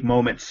in the big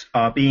moments,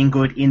 being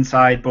good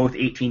inside both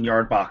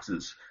 18-yard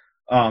boxes.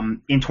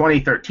 In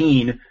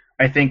 2013,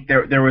 I think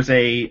there was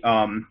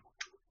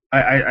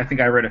I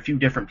think I read a few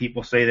different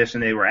people say this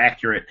and they were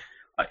accurate.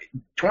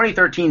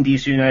 2013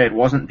 DC United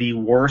wasn't the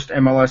worst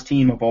MLS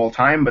team of all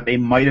time, but they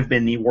might have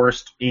been the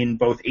worst in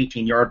both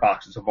 18-yard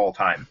boxes of all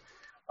time.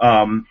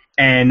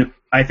 And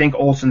I think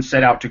Olsen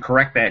set out to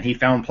correct that. He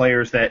found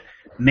players that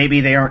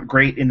maybe they aren't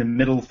great in the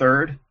middle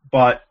third,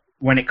 but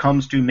when it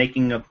comes to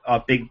making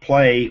a big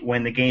play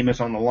when the game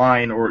is on the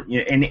line,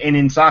 and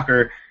in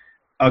soccer,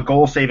 a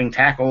goal-saving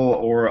tackle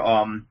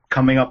or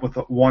coming up with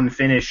one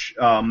finish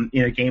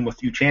in a game with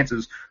few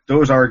chances,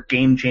 those are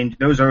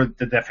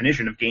the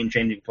definition of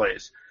game-changing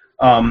plays.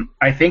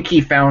 I think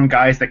he found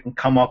guys that can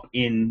come up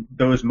in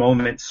those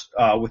moments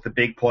with the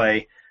big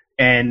play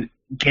and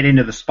get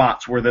into the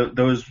spots where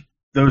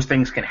those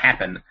things can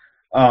happen.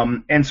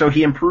 And so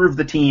he improved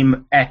the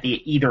team at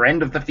the either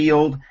end of the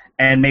field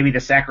and maybe the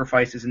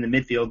sacrifices in the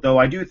midfield, though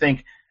I do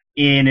think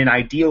in an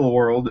ideal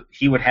world,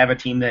 he would have a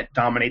team that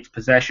dominates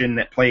possession,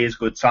 that plays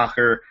good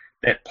soccer,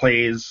 that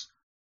plays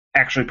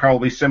actually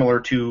probably similar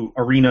to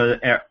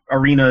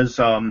Arena's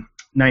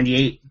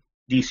 98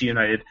 DC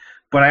United.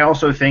 But I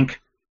also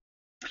think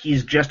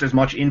he's just as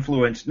much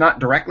influenced, not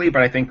directly,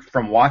 but I think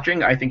from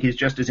watching, I think he's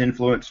just as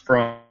influenced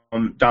from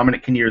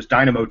Dominic Kinnear's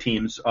Dynamo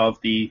teams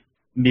of the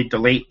mid to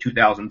late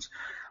 2000s,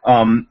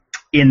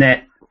 in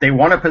that they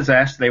want to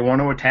possess, they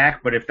want to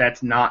attack, but if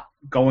that's not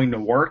going to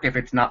work, if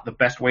it's not the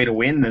best way to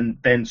win,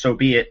 then so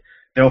be it.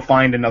 They'll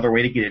find another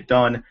way to get it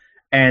done.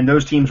 And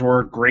those teams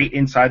were great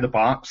inside the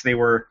box. They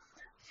were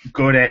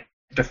good at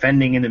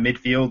defending in the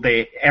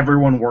midfield.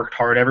 Everyone worked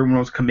hard. Everyone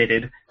was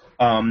committed.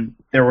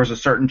 There was a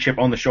certain chip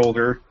on the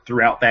shoulder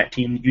throughout that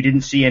team. You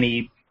didn't see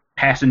any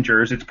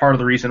passengers. It's part of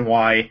the reason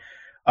why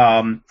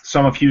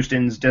some of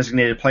Houston's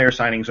designated player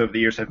signings over the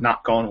years have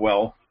not gone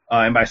well.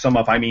 And by some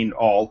of, I mean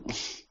all.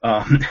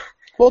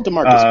 Well,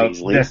 DeMarcus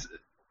Beasley.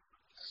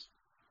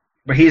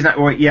 But he's not.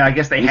 Well, yeah, I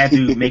guess they had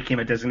to make him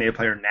a designated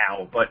player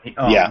now, but to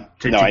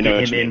get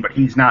him in. But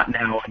he's not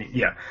now.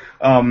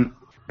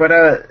 But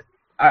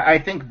I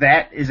think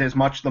that is as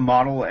much the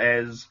model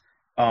as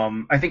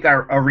I think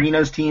our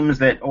Arena's teams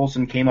that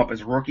Olsen came up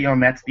as rookie on.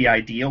 That's the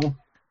ideal.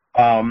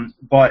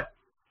 But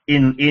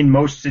in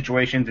most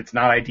situations, it's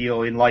not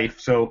ideal in life.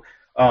 So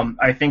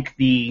I think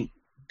the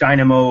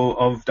Dynamo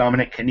of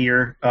Dominic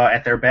Kinnear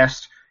at their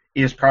best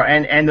is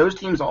and those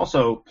teams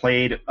also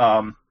played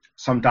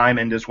some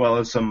diamond as well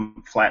as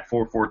some flat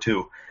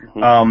 4-4-2.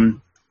 Mm-hmm.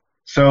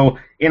 So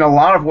in a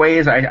lot of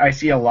ways, I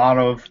see a lot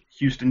of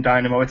Houston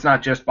Dynamo. It's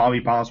not just Bobby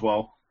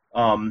Boswell,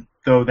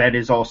 though that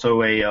is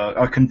also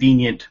a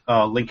convenient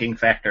linking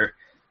factor.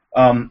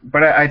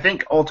 But I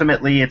think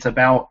ultimately it's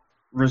about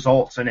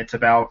results, and it's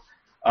about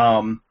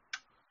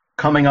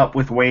coming up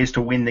with ways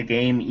to win the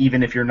game,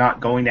 even if you're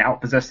not going to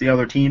outpossess the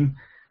other team.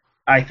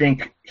 I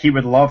think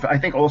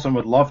Olsen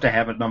would love to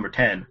have a number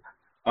 10.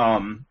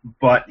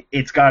 But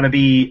it's got to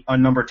be a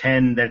number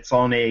 10 that's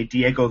on a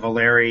Diego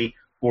Valeri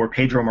or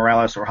Pedro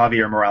Morales or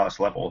Javier Morales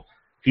level.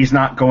 He's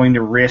not going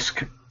to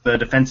risk the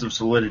defensive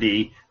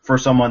solidity for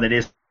someone that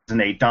isn't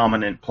a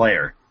dominant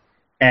player.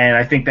 And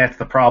I think that's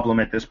the problem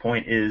at this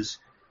point, is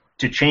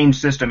to change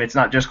system. It's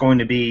not just going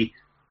to be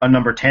a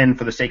number 10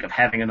 for the sake of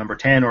having a number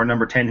 10, or a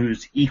number 10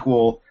 who's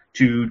equal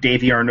to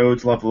Davy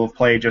Arnaud's level of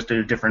play, just in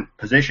a different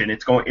position.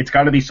 It's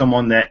got to be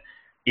someone that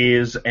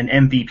is an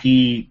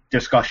MVP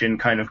discussion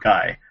kind of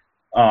guy.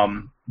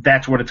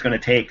 That's what it's going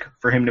to take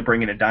for him to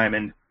bring in a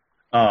diamond,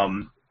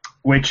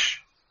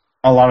 which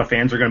a lot of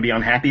fans are going to be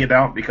unhappy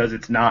about, because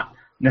it's not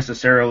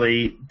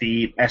necessarily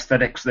the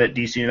aesthetics that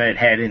DC United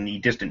had in the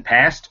distant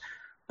past.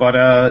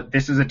 But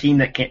this is a team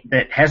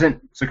that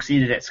hasn't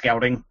succeeded at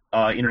scouting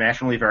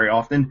internationally very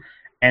often,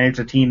 and it's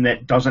a team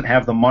that doesn't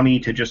have the money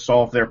to just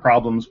solve their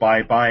problems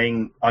by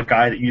buying a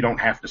guy that you don't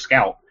have to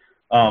scout.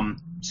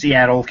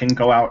 Seattle can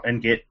go out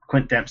and get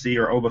Clint Dempsey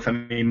or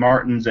Obafemi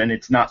Martins, and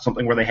it's not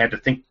something where they had to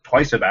think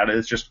twice about it.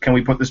 It's just, can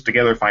we put this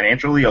together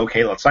financially?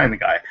 Okay, let's sign the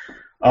guy.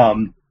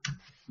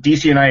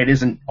 DC United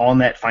isn't on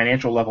that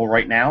financial level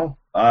right now.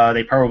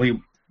 They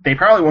probably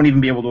won't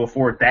even be able to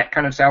afford that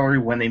kind of salary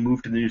when they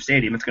move to the new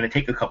stadium. It's going to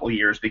take a couple of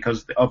years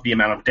because of the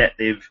amount of debt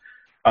they've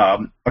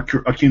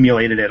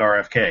accumulated at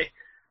RFK.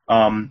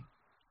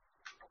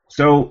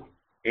 So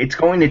it's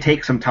going to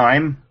take some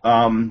time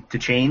to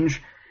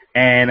change.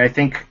 And I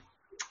think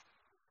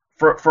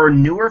for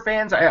newer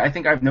fans, I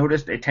think I've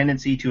noticed a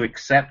tendency to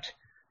accept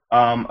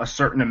a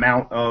certain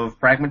amount of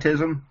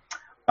pragmatism.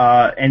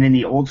 And in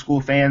the old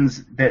school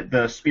fans,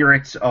 the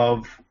spirits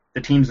of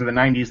the teams of the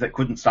 90s that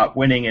couldn't stop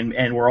winning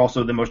and were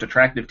also the most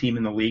attractive team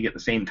in the league at the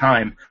same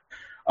time,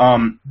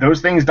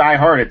 those things die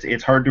hard.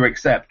 It's hard to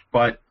accept.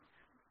 But,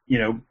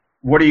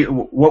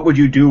 what would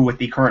you do with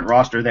the current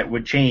roster that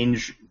would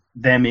change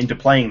them into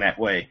playing that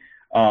way?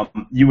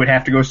 You would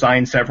have to go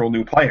sign several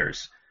new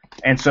players.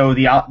 And so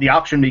the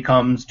option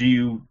becomes, do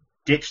you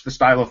ditch the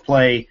style of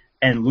play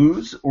and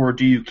lose, or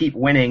do you keep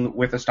winning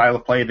with a style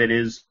of play that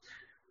is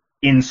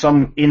in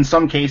some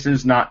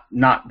cases not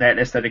that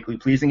aesthetically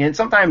pleasing? And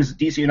sometimes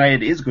DC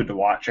United is good to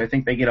watch. I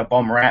think they get a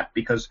bum rap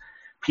because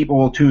people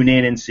will tune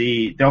in and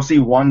they'll see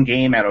one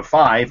game out of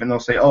 5 and they'll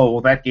say, oh,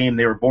 well, that game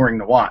they were boring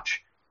to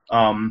watch.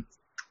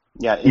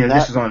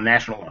 This is on a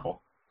national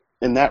level.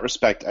 In that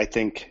respect, I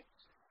think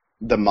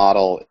the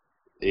model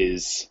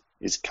is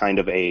kind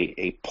of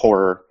a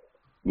poor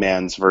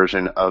man's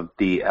version of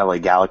the LA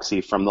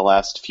Galaxy from the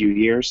last few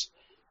years.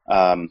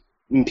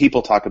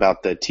 People talk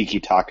about the tiki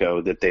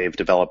taco that they've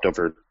developed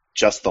over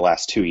just the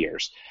last 2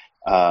 years.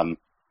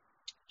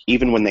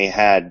 Even when they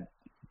had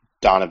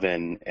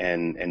Donovan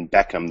and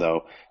Beckham,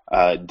 though,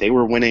 they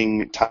were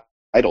winning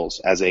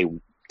titles as a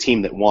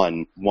team that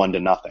won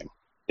 1-0.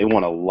 They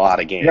won a lot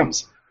of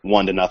games,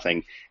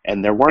 1-0,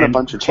 and there weren't a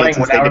bunch of chances.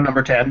 Playing without a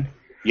number 10.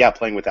 Yeah,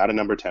 playing without a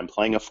number 10,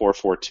 playing a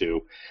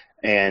 4-4-2,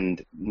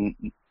 and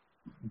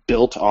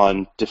built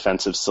on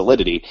defensive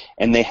solidity.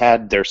 And they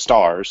had their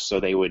stars, so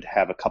they would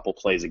have a couple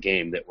plays a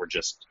game that were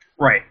just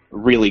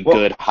really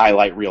good,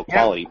 highlight reel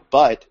quality.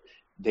 But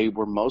they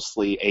were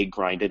mostly a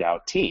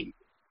grinded-out team.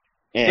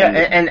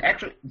 And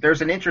actually,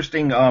 there's an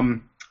interesting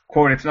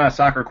quote. It's not a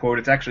soccer quote.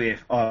 It's actually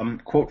a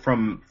quote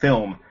from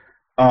film.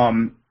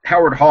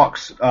 Howard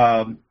Hawks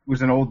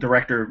was an old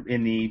director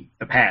in the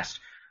past.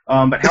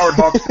 But Howard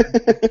Hawks...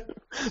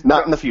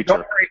 Not in the future. Don't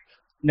worry.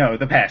 No,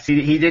 the past.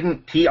 He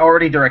didn't. He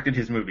already directed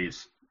his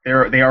movies. They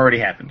already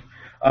happened.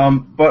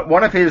 But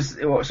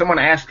someone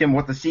asked him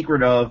what the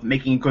secret of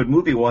making a good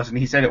movie was, and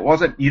he said it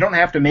wasn't. You don't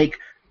have to make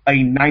a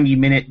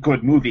 90-minute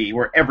good movie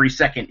where every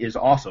second is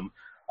awesome.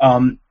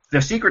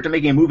 The secret to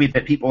making a movie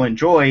that people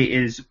enjoy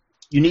is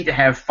you need to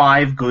have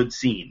 5 good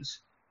scenes.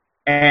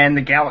 And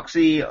the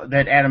Galaxy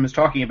that Adam is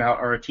talking about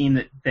are a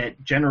team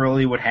that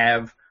generally would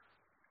have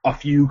a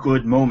few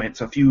good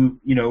moments,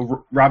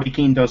 Robbie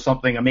Keane does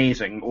something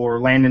amazing, or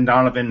Landon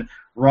Donovan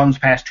runs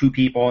past 2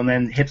 people and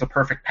then hits a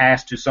perfect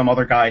pass to some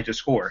other guy to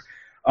score.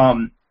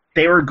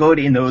 They were good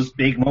in those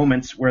big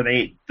moments where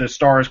the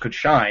stars could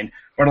shine,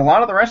 but a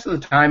lot of the rest of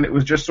the time it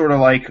was just sort of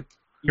like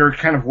you're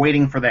kind of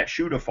waiting for that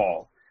shoe to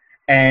fall.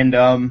 And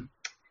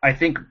I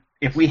think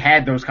if we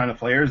had those kind of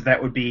players,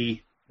 that would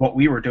be what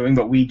we were doing,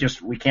 but we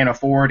can't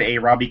afford a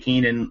Robbie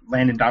Keane, and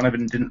Landon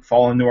Donovan didn't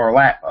fall into our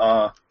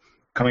lap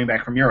coming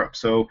back from Europe.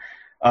 So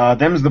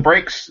them's the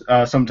breaks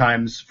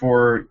sometimes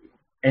for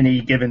any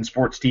given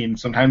sports team.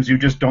 Sometimes you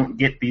just don't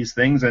get these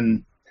things,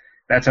 and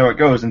that's how it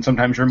goes. And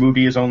sometimes your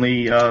movie is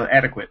only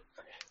adequate.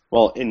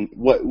 Well,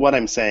 what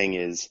I'm saying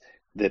is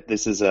that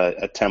this is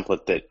a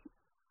template that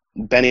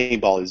Benny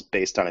Ball is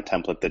based on a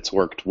template that's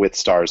worked with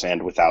stars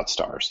and without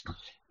stars.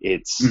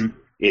 It's an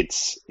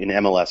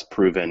MLS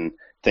proven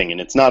thing,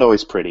 and it's not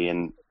always pretty,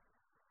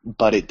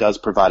 but it does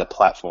provide a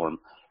platform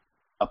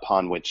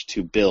upon which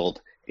to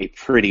build a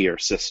prettier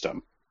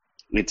system.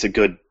 It's a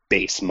good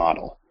base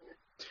model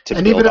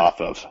to build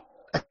off of.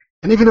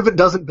 And even if it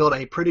doesn't build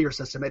a prettier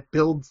system,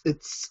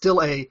 it's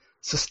still a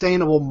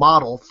sustainable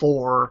model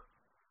for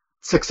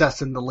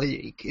success in the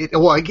league.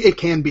 It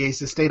can be a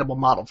sustainable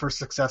model for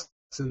success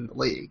in the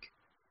league.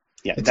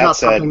 Yeah, it's not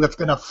something that's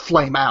going to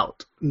flame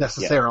out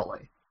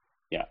necessarily.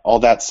 Yeah, all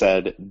that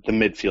said, the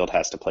midfield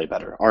has to play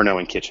better. Arno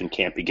and Kitchen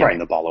can't be getting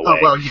the ball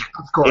away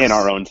of course. in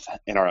our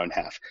own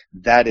half.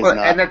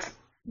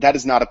 That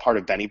is not a part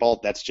of Benny Ball.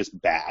 That's just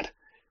bad.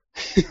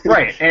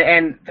 Right,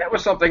 and that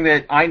was something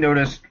that I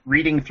noticed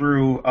reading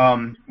through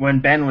when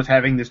Ben was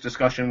having this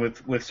discussion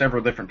with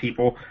several different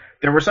people.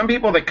 There were some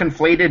people that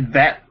conflated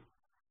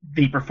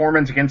the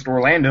performance against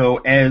Orlando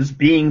as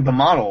being the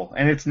model,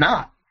 and it's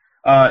not.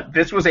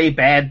 This was a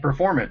bad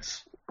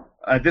performance.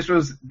 This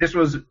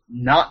was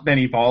not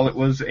Benny Ball. It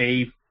was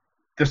the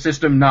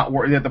system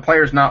the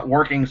players not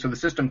working, so the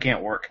system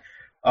can't work.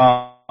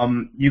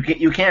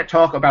 You can't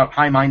talk about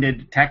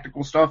high-minded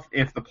tactical stuff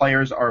if the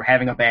players are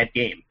having a bad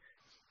game.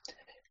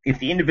 If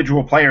the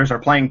individual players are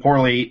playing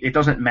poorly, it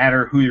doesn't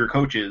matter who your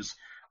coach is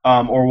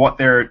or what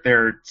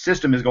their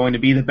system is going to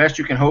be. The best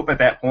you can hope at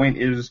that point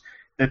is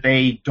that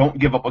they don't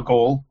give up a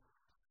goal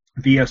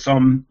via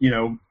some,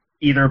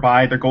 either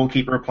by the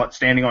goalkeeper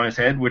standing on his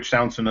head, which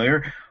sounds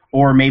familiar,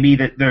 or maybe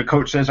that the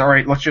coach says, all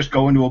right, let's just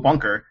go into a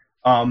bunker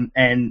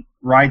and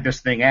ride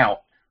this thing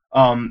out.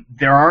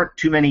 There aren't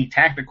too many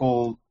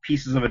tactical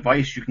pieces of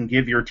advice you can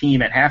give your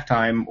team at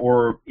halftime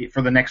or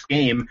for the next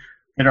game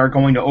that are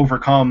going to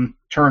overcome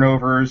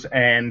turnovers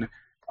and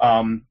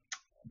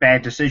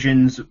bad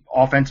decisions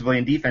offensively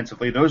and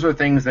defensively. Those are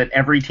things that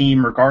every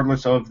team,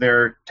 regardless of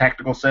their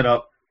tactical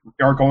setup,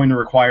 are going to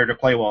require to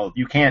play well.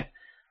 You can't.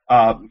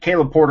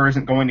 Caleb Porter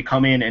isn't going to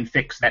come in and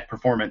fix that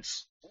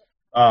performance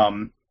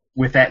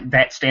with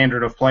that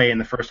standard of play in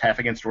the first half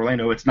against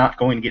Orlando. It's not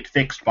going to get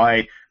fixed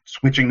by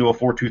switching to a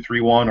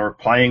 4-2-3-1 or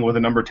playing with a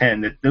number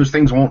 10. Those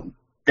things won't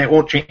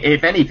change.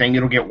 If anything,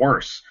 it'll get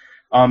worse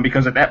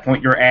because at that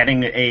point you're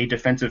adding a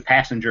defensive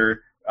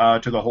passenger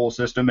to the whole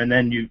system, and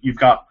then you've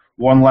got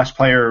one less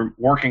player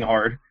working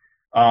hard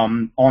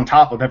on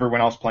top of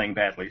everyone else playing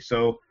badly.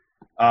 So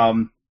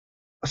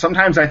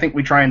sometimes I think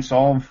we try and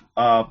solve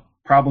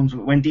problems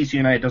when DC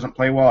United doesn't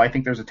play well. I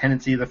think there's a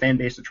tendency of the fan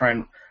base to try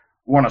and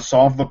want to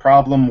solve the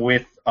problem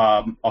with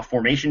a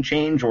formation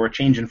change or a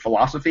change in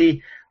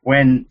philosophy,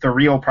 when the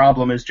real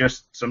problem is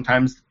just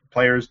sometimes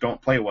players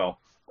don't play well.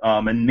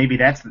 And maybe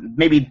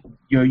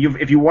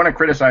if you want to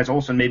criticize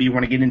Olsen, maybe you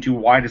want to get into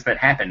why does that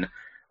happen?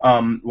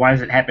 Why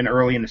does it happen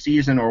early in the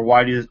season, or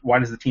why does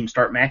the team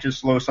start matches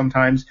slow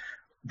sometimes?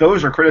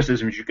 Those are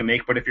criticisms you can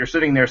make, but if you're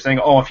sitting there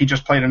saying, oh, if he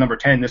just played a number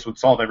 10, this would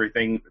solve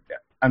everything,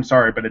 I'm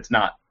sorry, but it's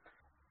not.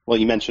 Well,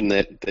 you mentioned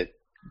that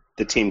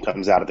the team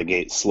comes out of the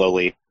gate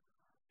slowly,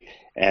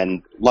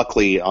 and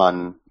luckily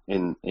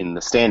in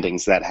the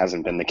standings that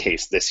hasn't been the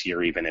case this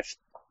year, even if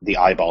the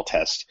eyeball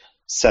test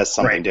says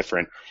something right.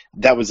 different.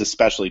 That was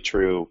especially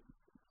true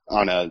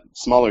on a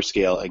smaller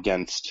scale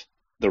against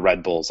the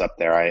Red Bulls up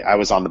there. I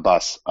was on the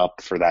bus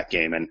up for that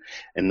game,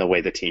 and the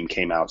way the team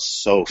came out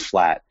so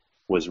flat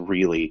was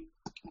really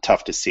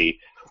tough to see.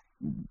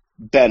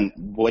 Ben,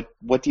 what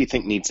do you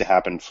think needs to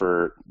happen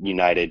for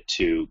United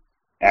to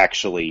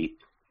actually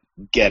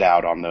get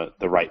out on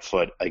the right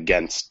foot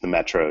against the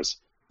Metros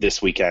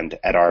this weekend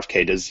at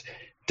RFK?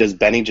 Does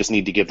Benny just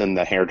need to give them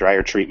the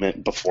hairdryer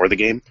treatment before the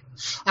game?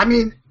 I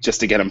mean,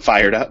 just to get them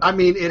fired up? I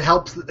mean, it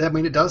helps. I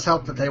mean, it does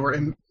help that they were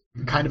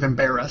kind of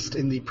embarrassed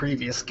in the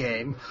previous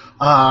game.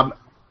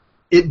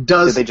 It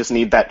does. Did they just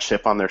need that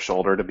chip on their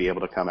shoulder to be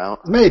able to come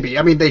out? Maybe.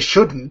 I mean, they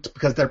shouldn't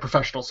because they're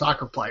professional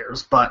soccer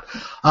players. But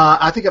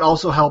I think it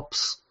also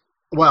helps.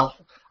 Well,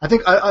 I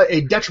think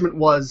a detriment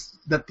was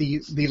that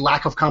the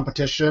lack of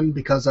competition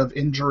because of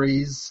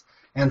injuries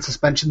and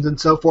suspensions and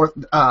so forth.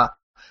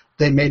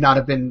 They may not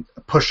have been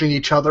pushing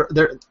each other.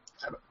 They're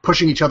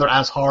pushing each other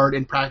as hard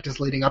in practice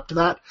leading up to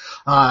that.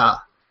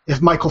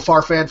 If Michael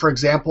Farfan, for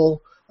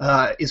example,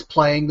 is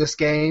playing this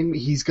game,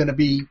 he's going to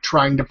be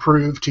trying to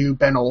prove to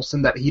Ben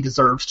Olsen that he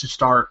deserves to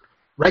start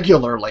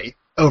regularly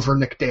over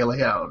Nick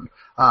DeLeon,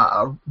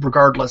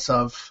 regardless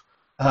of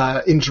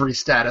injury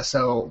status.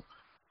 So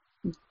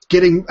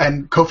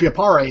and Kofi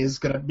Apare is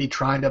going to be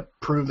trying to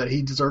prove that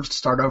he deserves to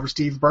start over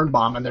Steve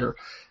Birnbaum and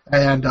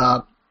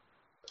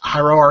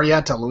Jairo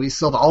Arieta, Luis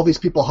Silva. All these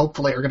people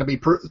hopefully are going to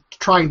be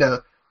trying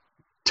to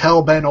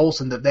tell Ben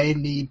Olsen that they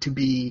need to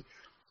be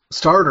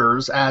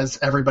starters as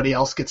everybody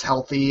else gets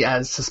healthy,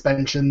 as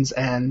suspensions,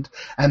 and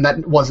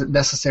that wasn't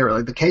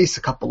necessarily the case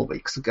a couple of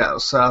weeks ago.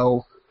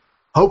 So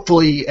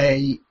hopefully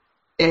a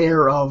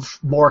air of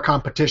more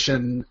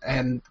competition,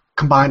 and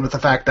combined with the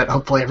fact that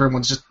hopefully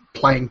everyone's just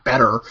playing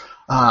better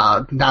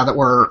now that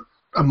we're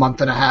a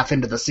month and a half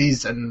into the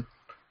season,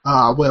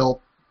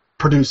 will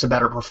produce a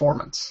better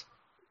performance.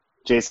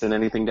 Jason,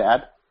 anything to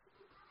add?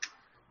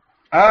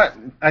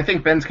 I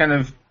think Ben's kind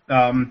of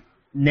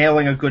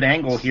nailing a good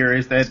angle here,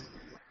 is that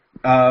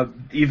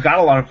you've got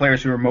a lot of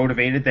players who are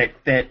motivated,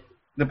 that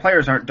the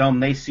players aren't dumb.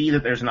 They see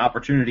that there's an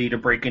opportunity to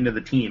break into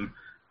the team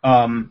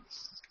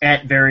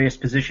at various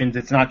positions.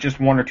 It's not just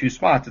one or two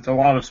spots. It's a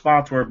lot of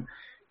spots where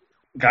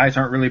guys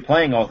aren't really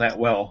playing all that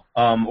well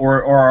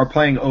or are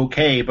playing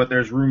okay, but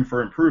there's room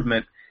for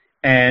improvement.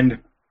 And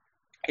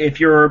if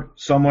you're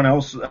someone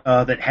else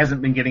that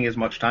hasn't been getting as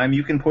much time,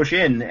 you can push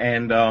in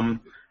and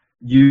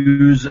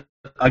use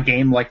a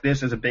game like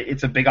this as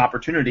it's a big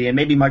opportunity. And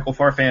maybe Michael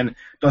Farfan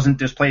doesn't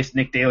displace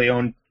Nick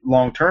DeLeon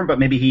long term, but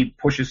maybe he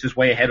pushes his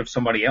way ahead of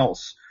somebody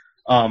else.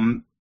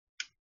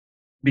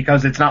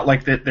 Because it's not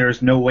like that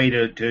there's no way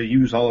to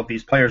use all of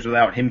these players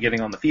without him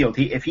getting on the field.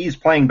 If he's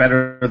playing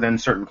better than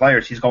certain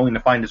players, he's going to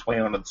find his way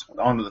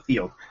onto the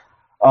field.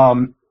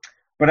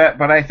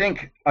 But I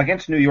think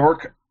against New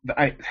York,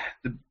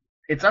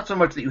 it's not so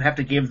much that you have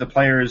to give the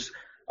players,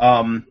 you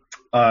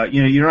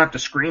don't have to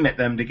scream at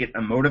them to get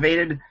them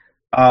motivated.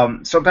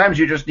 Sometimes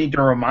you just need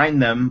to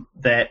remind them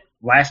that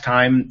last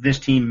time this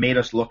team made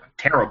us look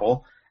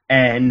terrible,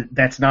 and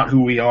that's not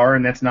who we are,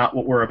 and that's not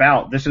what we're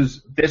about. This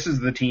is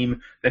the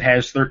team that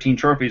has 13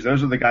 trophies.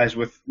 Those are the guys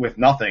with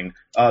nothing.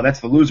 That's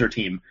the loser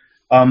team.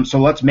 So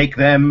let's make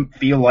them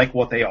feel like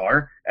what they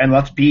are, and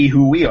let's be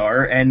who we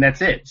are, and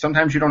that's it.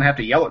 Sometimes you don't have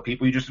to yell at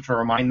people. You just have to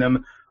remind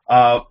them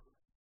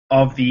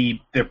of the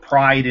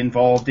pride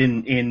involved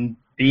in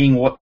being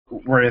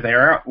where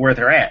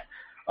they're at.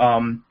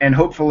 And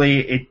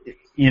hopefully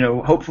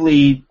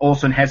hopefully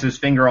Olsen has his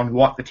finger on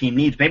what the team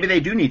needs. Maybe they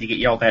do need to get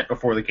yelled at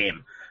before the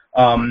game.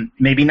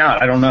 Maybe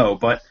not, I don't know.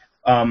 But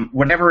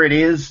whatever it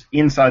is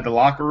inside the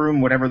locker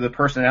room, whatever the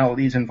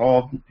personalities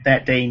involved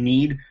that day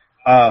need,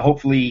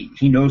 hopefully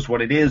he knows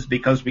what it is,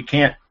 because we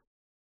can't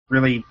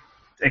really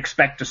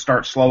expect to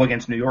start slow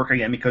against New York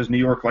again, because New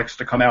York likes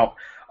to come out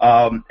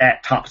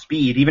at top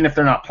speed. Even if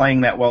they're not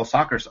playing that well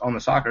on the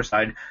soccer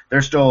side,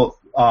 they're still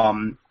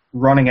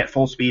running at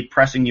full speed,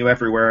 pressing you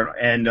everywhere,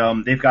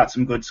 and they've got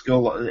some good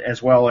skill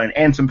as well,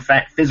 and some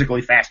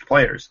physically fast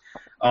players.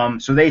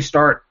 So they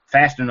start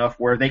fast enough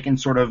where they can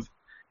sort of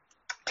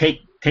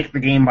take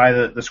the game by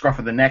the scruff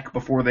of the neck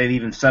before they've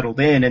even settled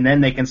in, and then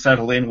they can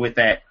settle in with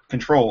that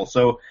control.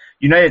 So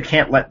United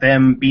can't let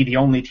them be the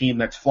only team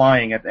that's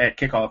flying at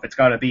kickoff. It's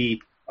got to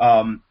be,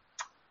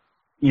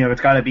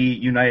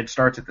 United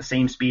starts at the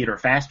same speed or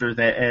faster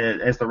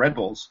as the Red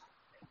Bulls.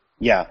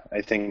 Yeah,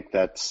 I think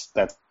that's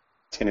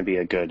going to be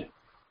a good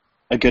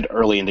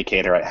early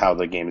indicator at how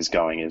the game is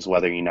going, is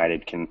whether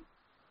United can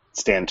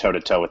stand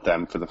toe-to-toe with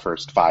them for the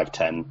first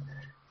 5-10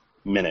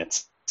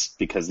 minutes,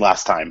 because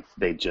last time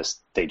they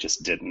just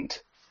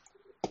didn't.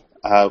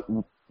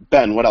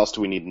 Ben, what else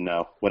do we need to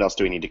know? What else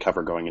do we need to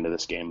cover going into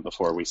this game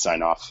before we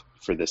sign off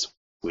for this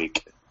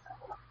week?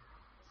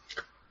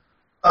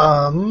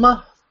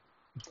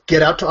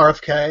 Get out to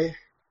RFK.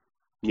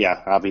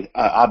 Yeah,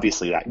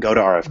 obviously that. Go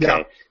to RFK.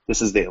 Yeah.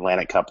 This is the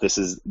Atlantic Cup. This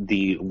is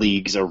the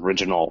league's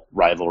original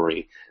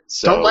rivalry.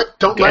 So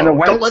don't let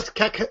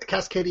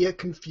Cascadia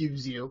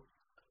confuse you.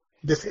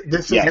 This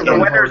is the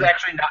weather is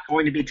actually not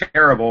going to be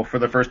terrible for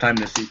the first time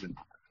this season.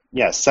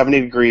 Yeah,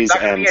 70 degrees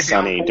and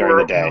sunny during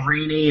the day. Or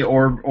rainy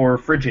or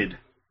frigid.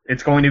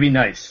 It's going to be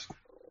nice.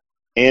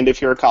 And if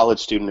you're a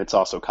college student, it's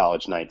also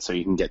college night, so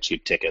you can get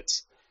cheap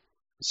tickets.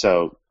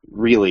 So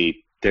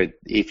really,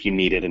 if you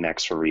needed an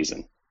extra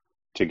reason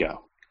to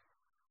go.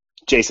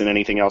 Jason,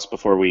 anything else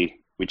before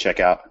we check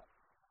out?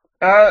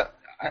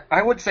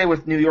 I would say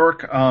with New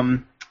York,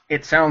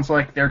 it sounds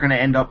like they're going to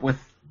end up with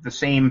the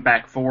same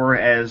back four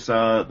as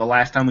the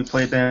last time we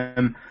played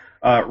them.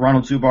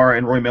 Ronald Zubar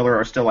and Roy Miller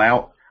are still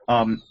out.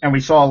 And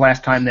we saw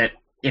last time that,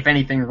 if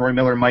anything, Roy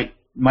Miller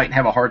might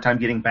have a hard time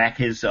getting back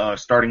his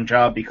starting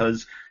job,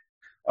 because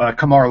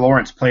Kamar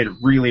Lawrence played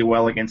really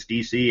well against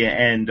DC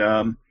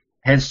and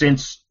has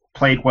since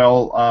played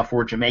well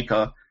for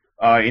Jamaica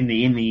in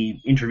the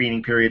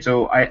intervening period.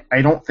 So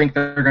I don't think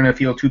they're going to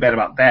feel too bad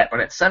about that. But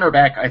at center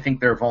back, I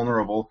think they're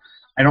vulnerable.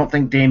 I don't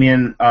think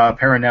Damian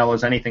Peronel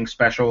is anything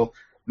special.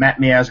 Matt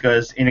Miazga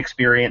is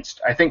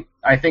inexperienced. I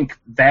think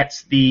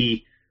that's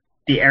the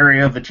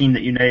area of the team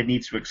that United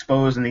needs to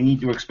expose, and they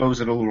need to expose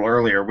it a little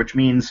earlier, which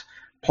means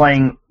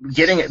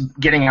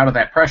getting out of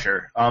that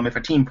pressure. If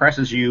a team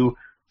presses you,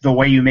 the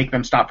way you make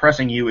them stop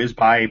pressing you is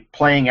by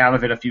playing out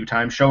of it a few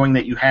times, showing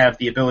that you have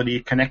the ability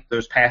to connect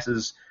those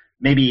passes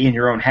maybe in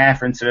your own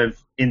half instead of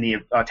in the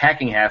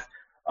attacking half.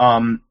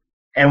 And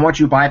once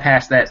you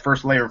bypass that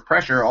first layer of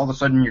pressure, all of a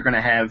sudden you're going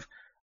to have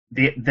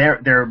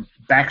their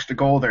backs to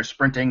goal, they're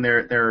sprinting,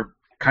 they're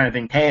kind of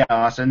in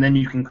chaos, and then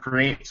you can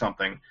create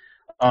something.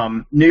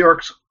 New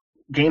York's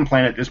game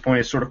plan at this point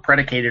is sort of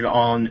predicated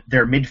on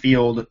their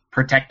midfield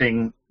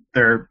protecting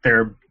their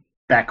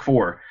back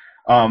four.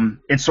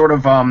 It's sort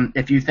of,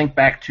 if you think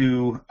back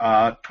to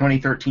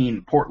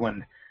 2013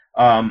 Portland,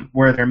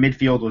 where their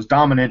midfield was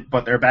dominant,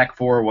 but their back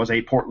four was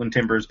a Portland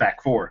Timbers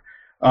back four.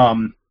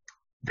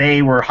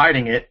 They were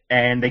hiding it,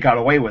 and they got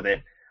away with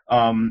it.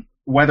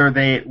 Whether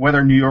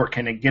New York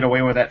can get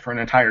away with that for an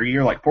entire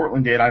year like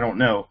Portland did, I don't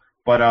know.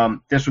 But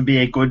this would be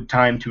a good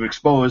time to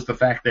expose the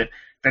fact that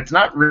that's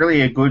not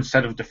really a good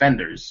set of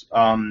defenders.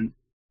 And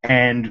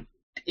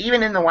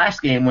even in the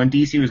last game when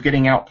DC was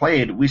getting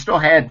outplayed, we still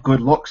had good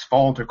looks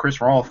fall to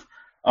Chris Rolfe.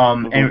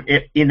 And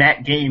in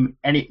that game,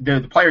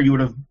 the player you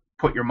would have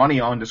put your money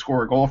on to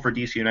score a goal for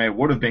DC United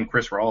would have been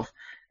Chris Rolfe.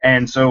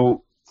 And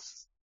so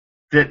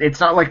it's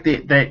not like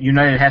that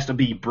United has to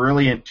be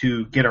brilliant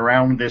to get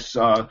around this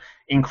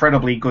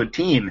incredibly good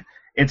team.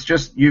 It's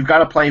just you've got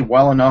to play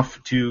well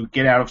enough to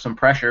get out of some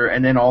pressure,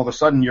 and then all of a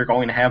sudden you're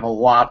going to have a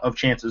lot of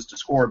chances to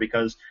score,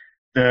 because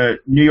the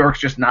New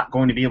York's just not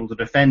going to be able to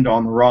defend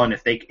on the run.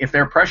 If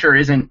their pressure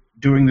isn't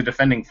doing the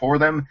defending for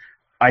them,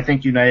 I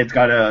think United's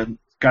got a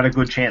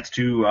good chance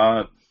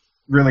to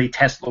really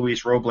test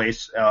Luis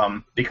Robles,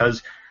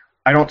 because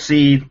I don't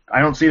see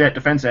that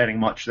defense adding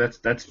much.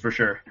 That's for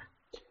sure.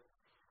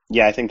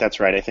 Yeah, I think that's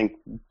right. I think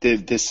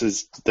this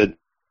is the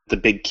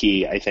big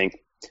key. I think,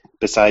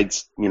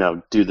 besides,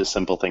 do the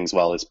simple things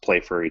well, is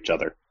play for each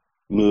other.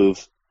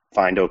 Move,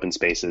 find open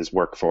spaces,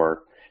 work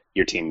for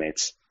your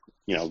teammates.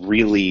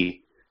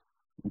 Really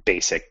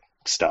basic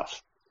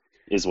stuff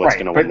is what's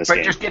going to win this game.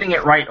 But just getting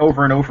it right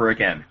over and over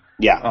again.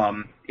 Yeah.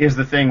 Is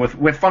the thing.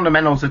 With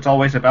fundamentals, it's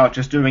always about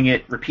just doing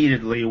it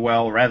repeatedly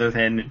well, rather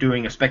than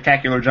doing a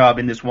spectacular job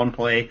in this one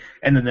play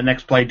and then the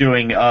next play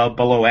doing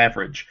below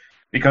average,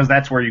 because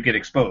that's where you get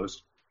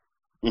exposed.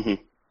 Mm-hmm.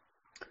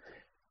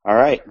 All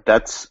right,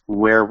 that's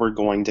where we're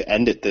going to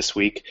end it this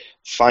week.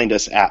 Find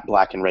us at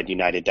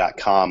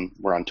blackandredunited.com.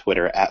 We're on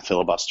Twitter at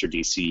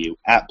filibusterdcu,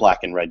 at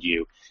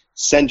blackandredu.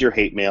 Send your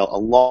hate mail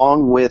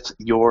along with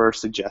your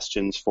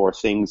suggestions for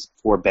things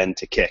for Ben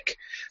to kick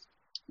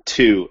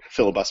to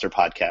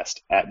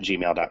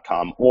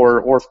filibusterpodcast@gmail.com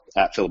or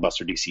at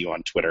filibusterdcu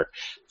on Twitter.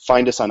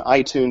 Find us on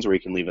iTunes, where you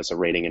can leave us a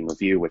rating and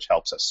review, which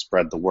helps us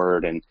spread the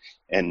word and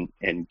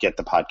get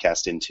the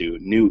podcast into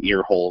new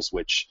ear holes,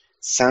 which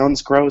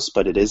sounds gross,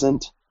 but it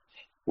isn't.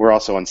 We're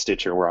also on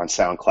Stitcher. We're on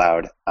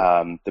SoundCloud.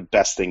 The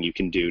best thing you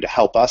can do to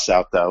help us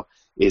out, though,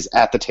 is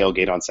at the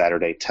tailgate on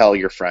Saturday. Tell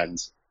your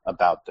friends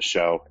about the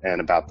show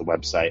and about the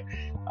website.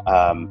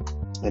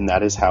 And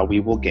that is how we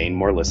will gain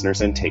more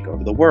listeners and take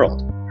over the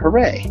world.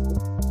 Hooray!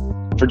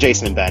 For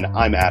Jason and Ben,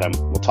 I'm Adam.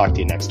 We'll talk to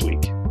you next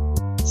week.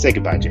 Say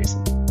goodbye,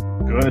 Jason.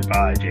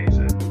 Goodbye,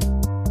 Jason.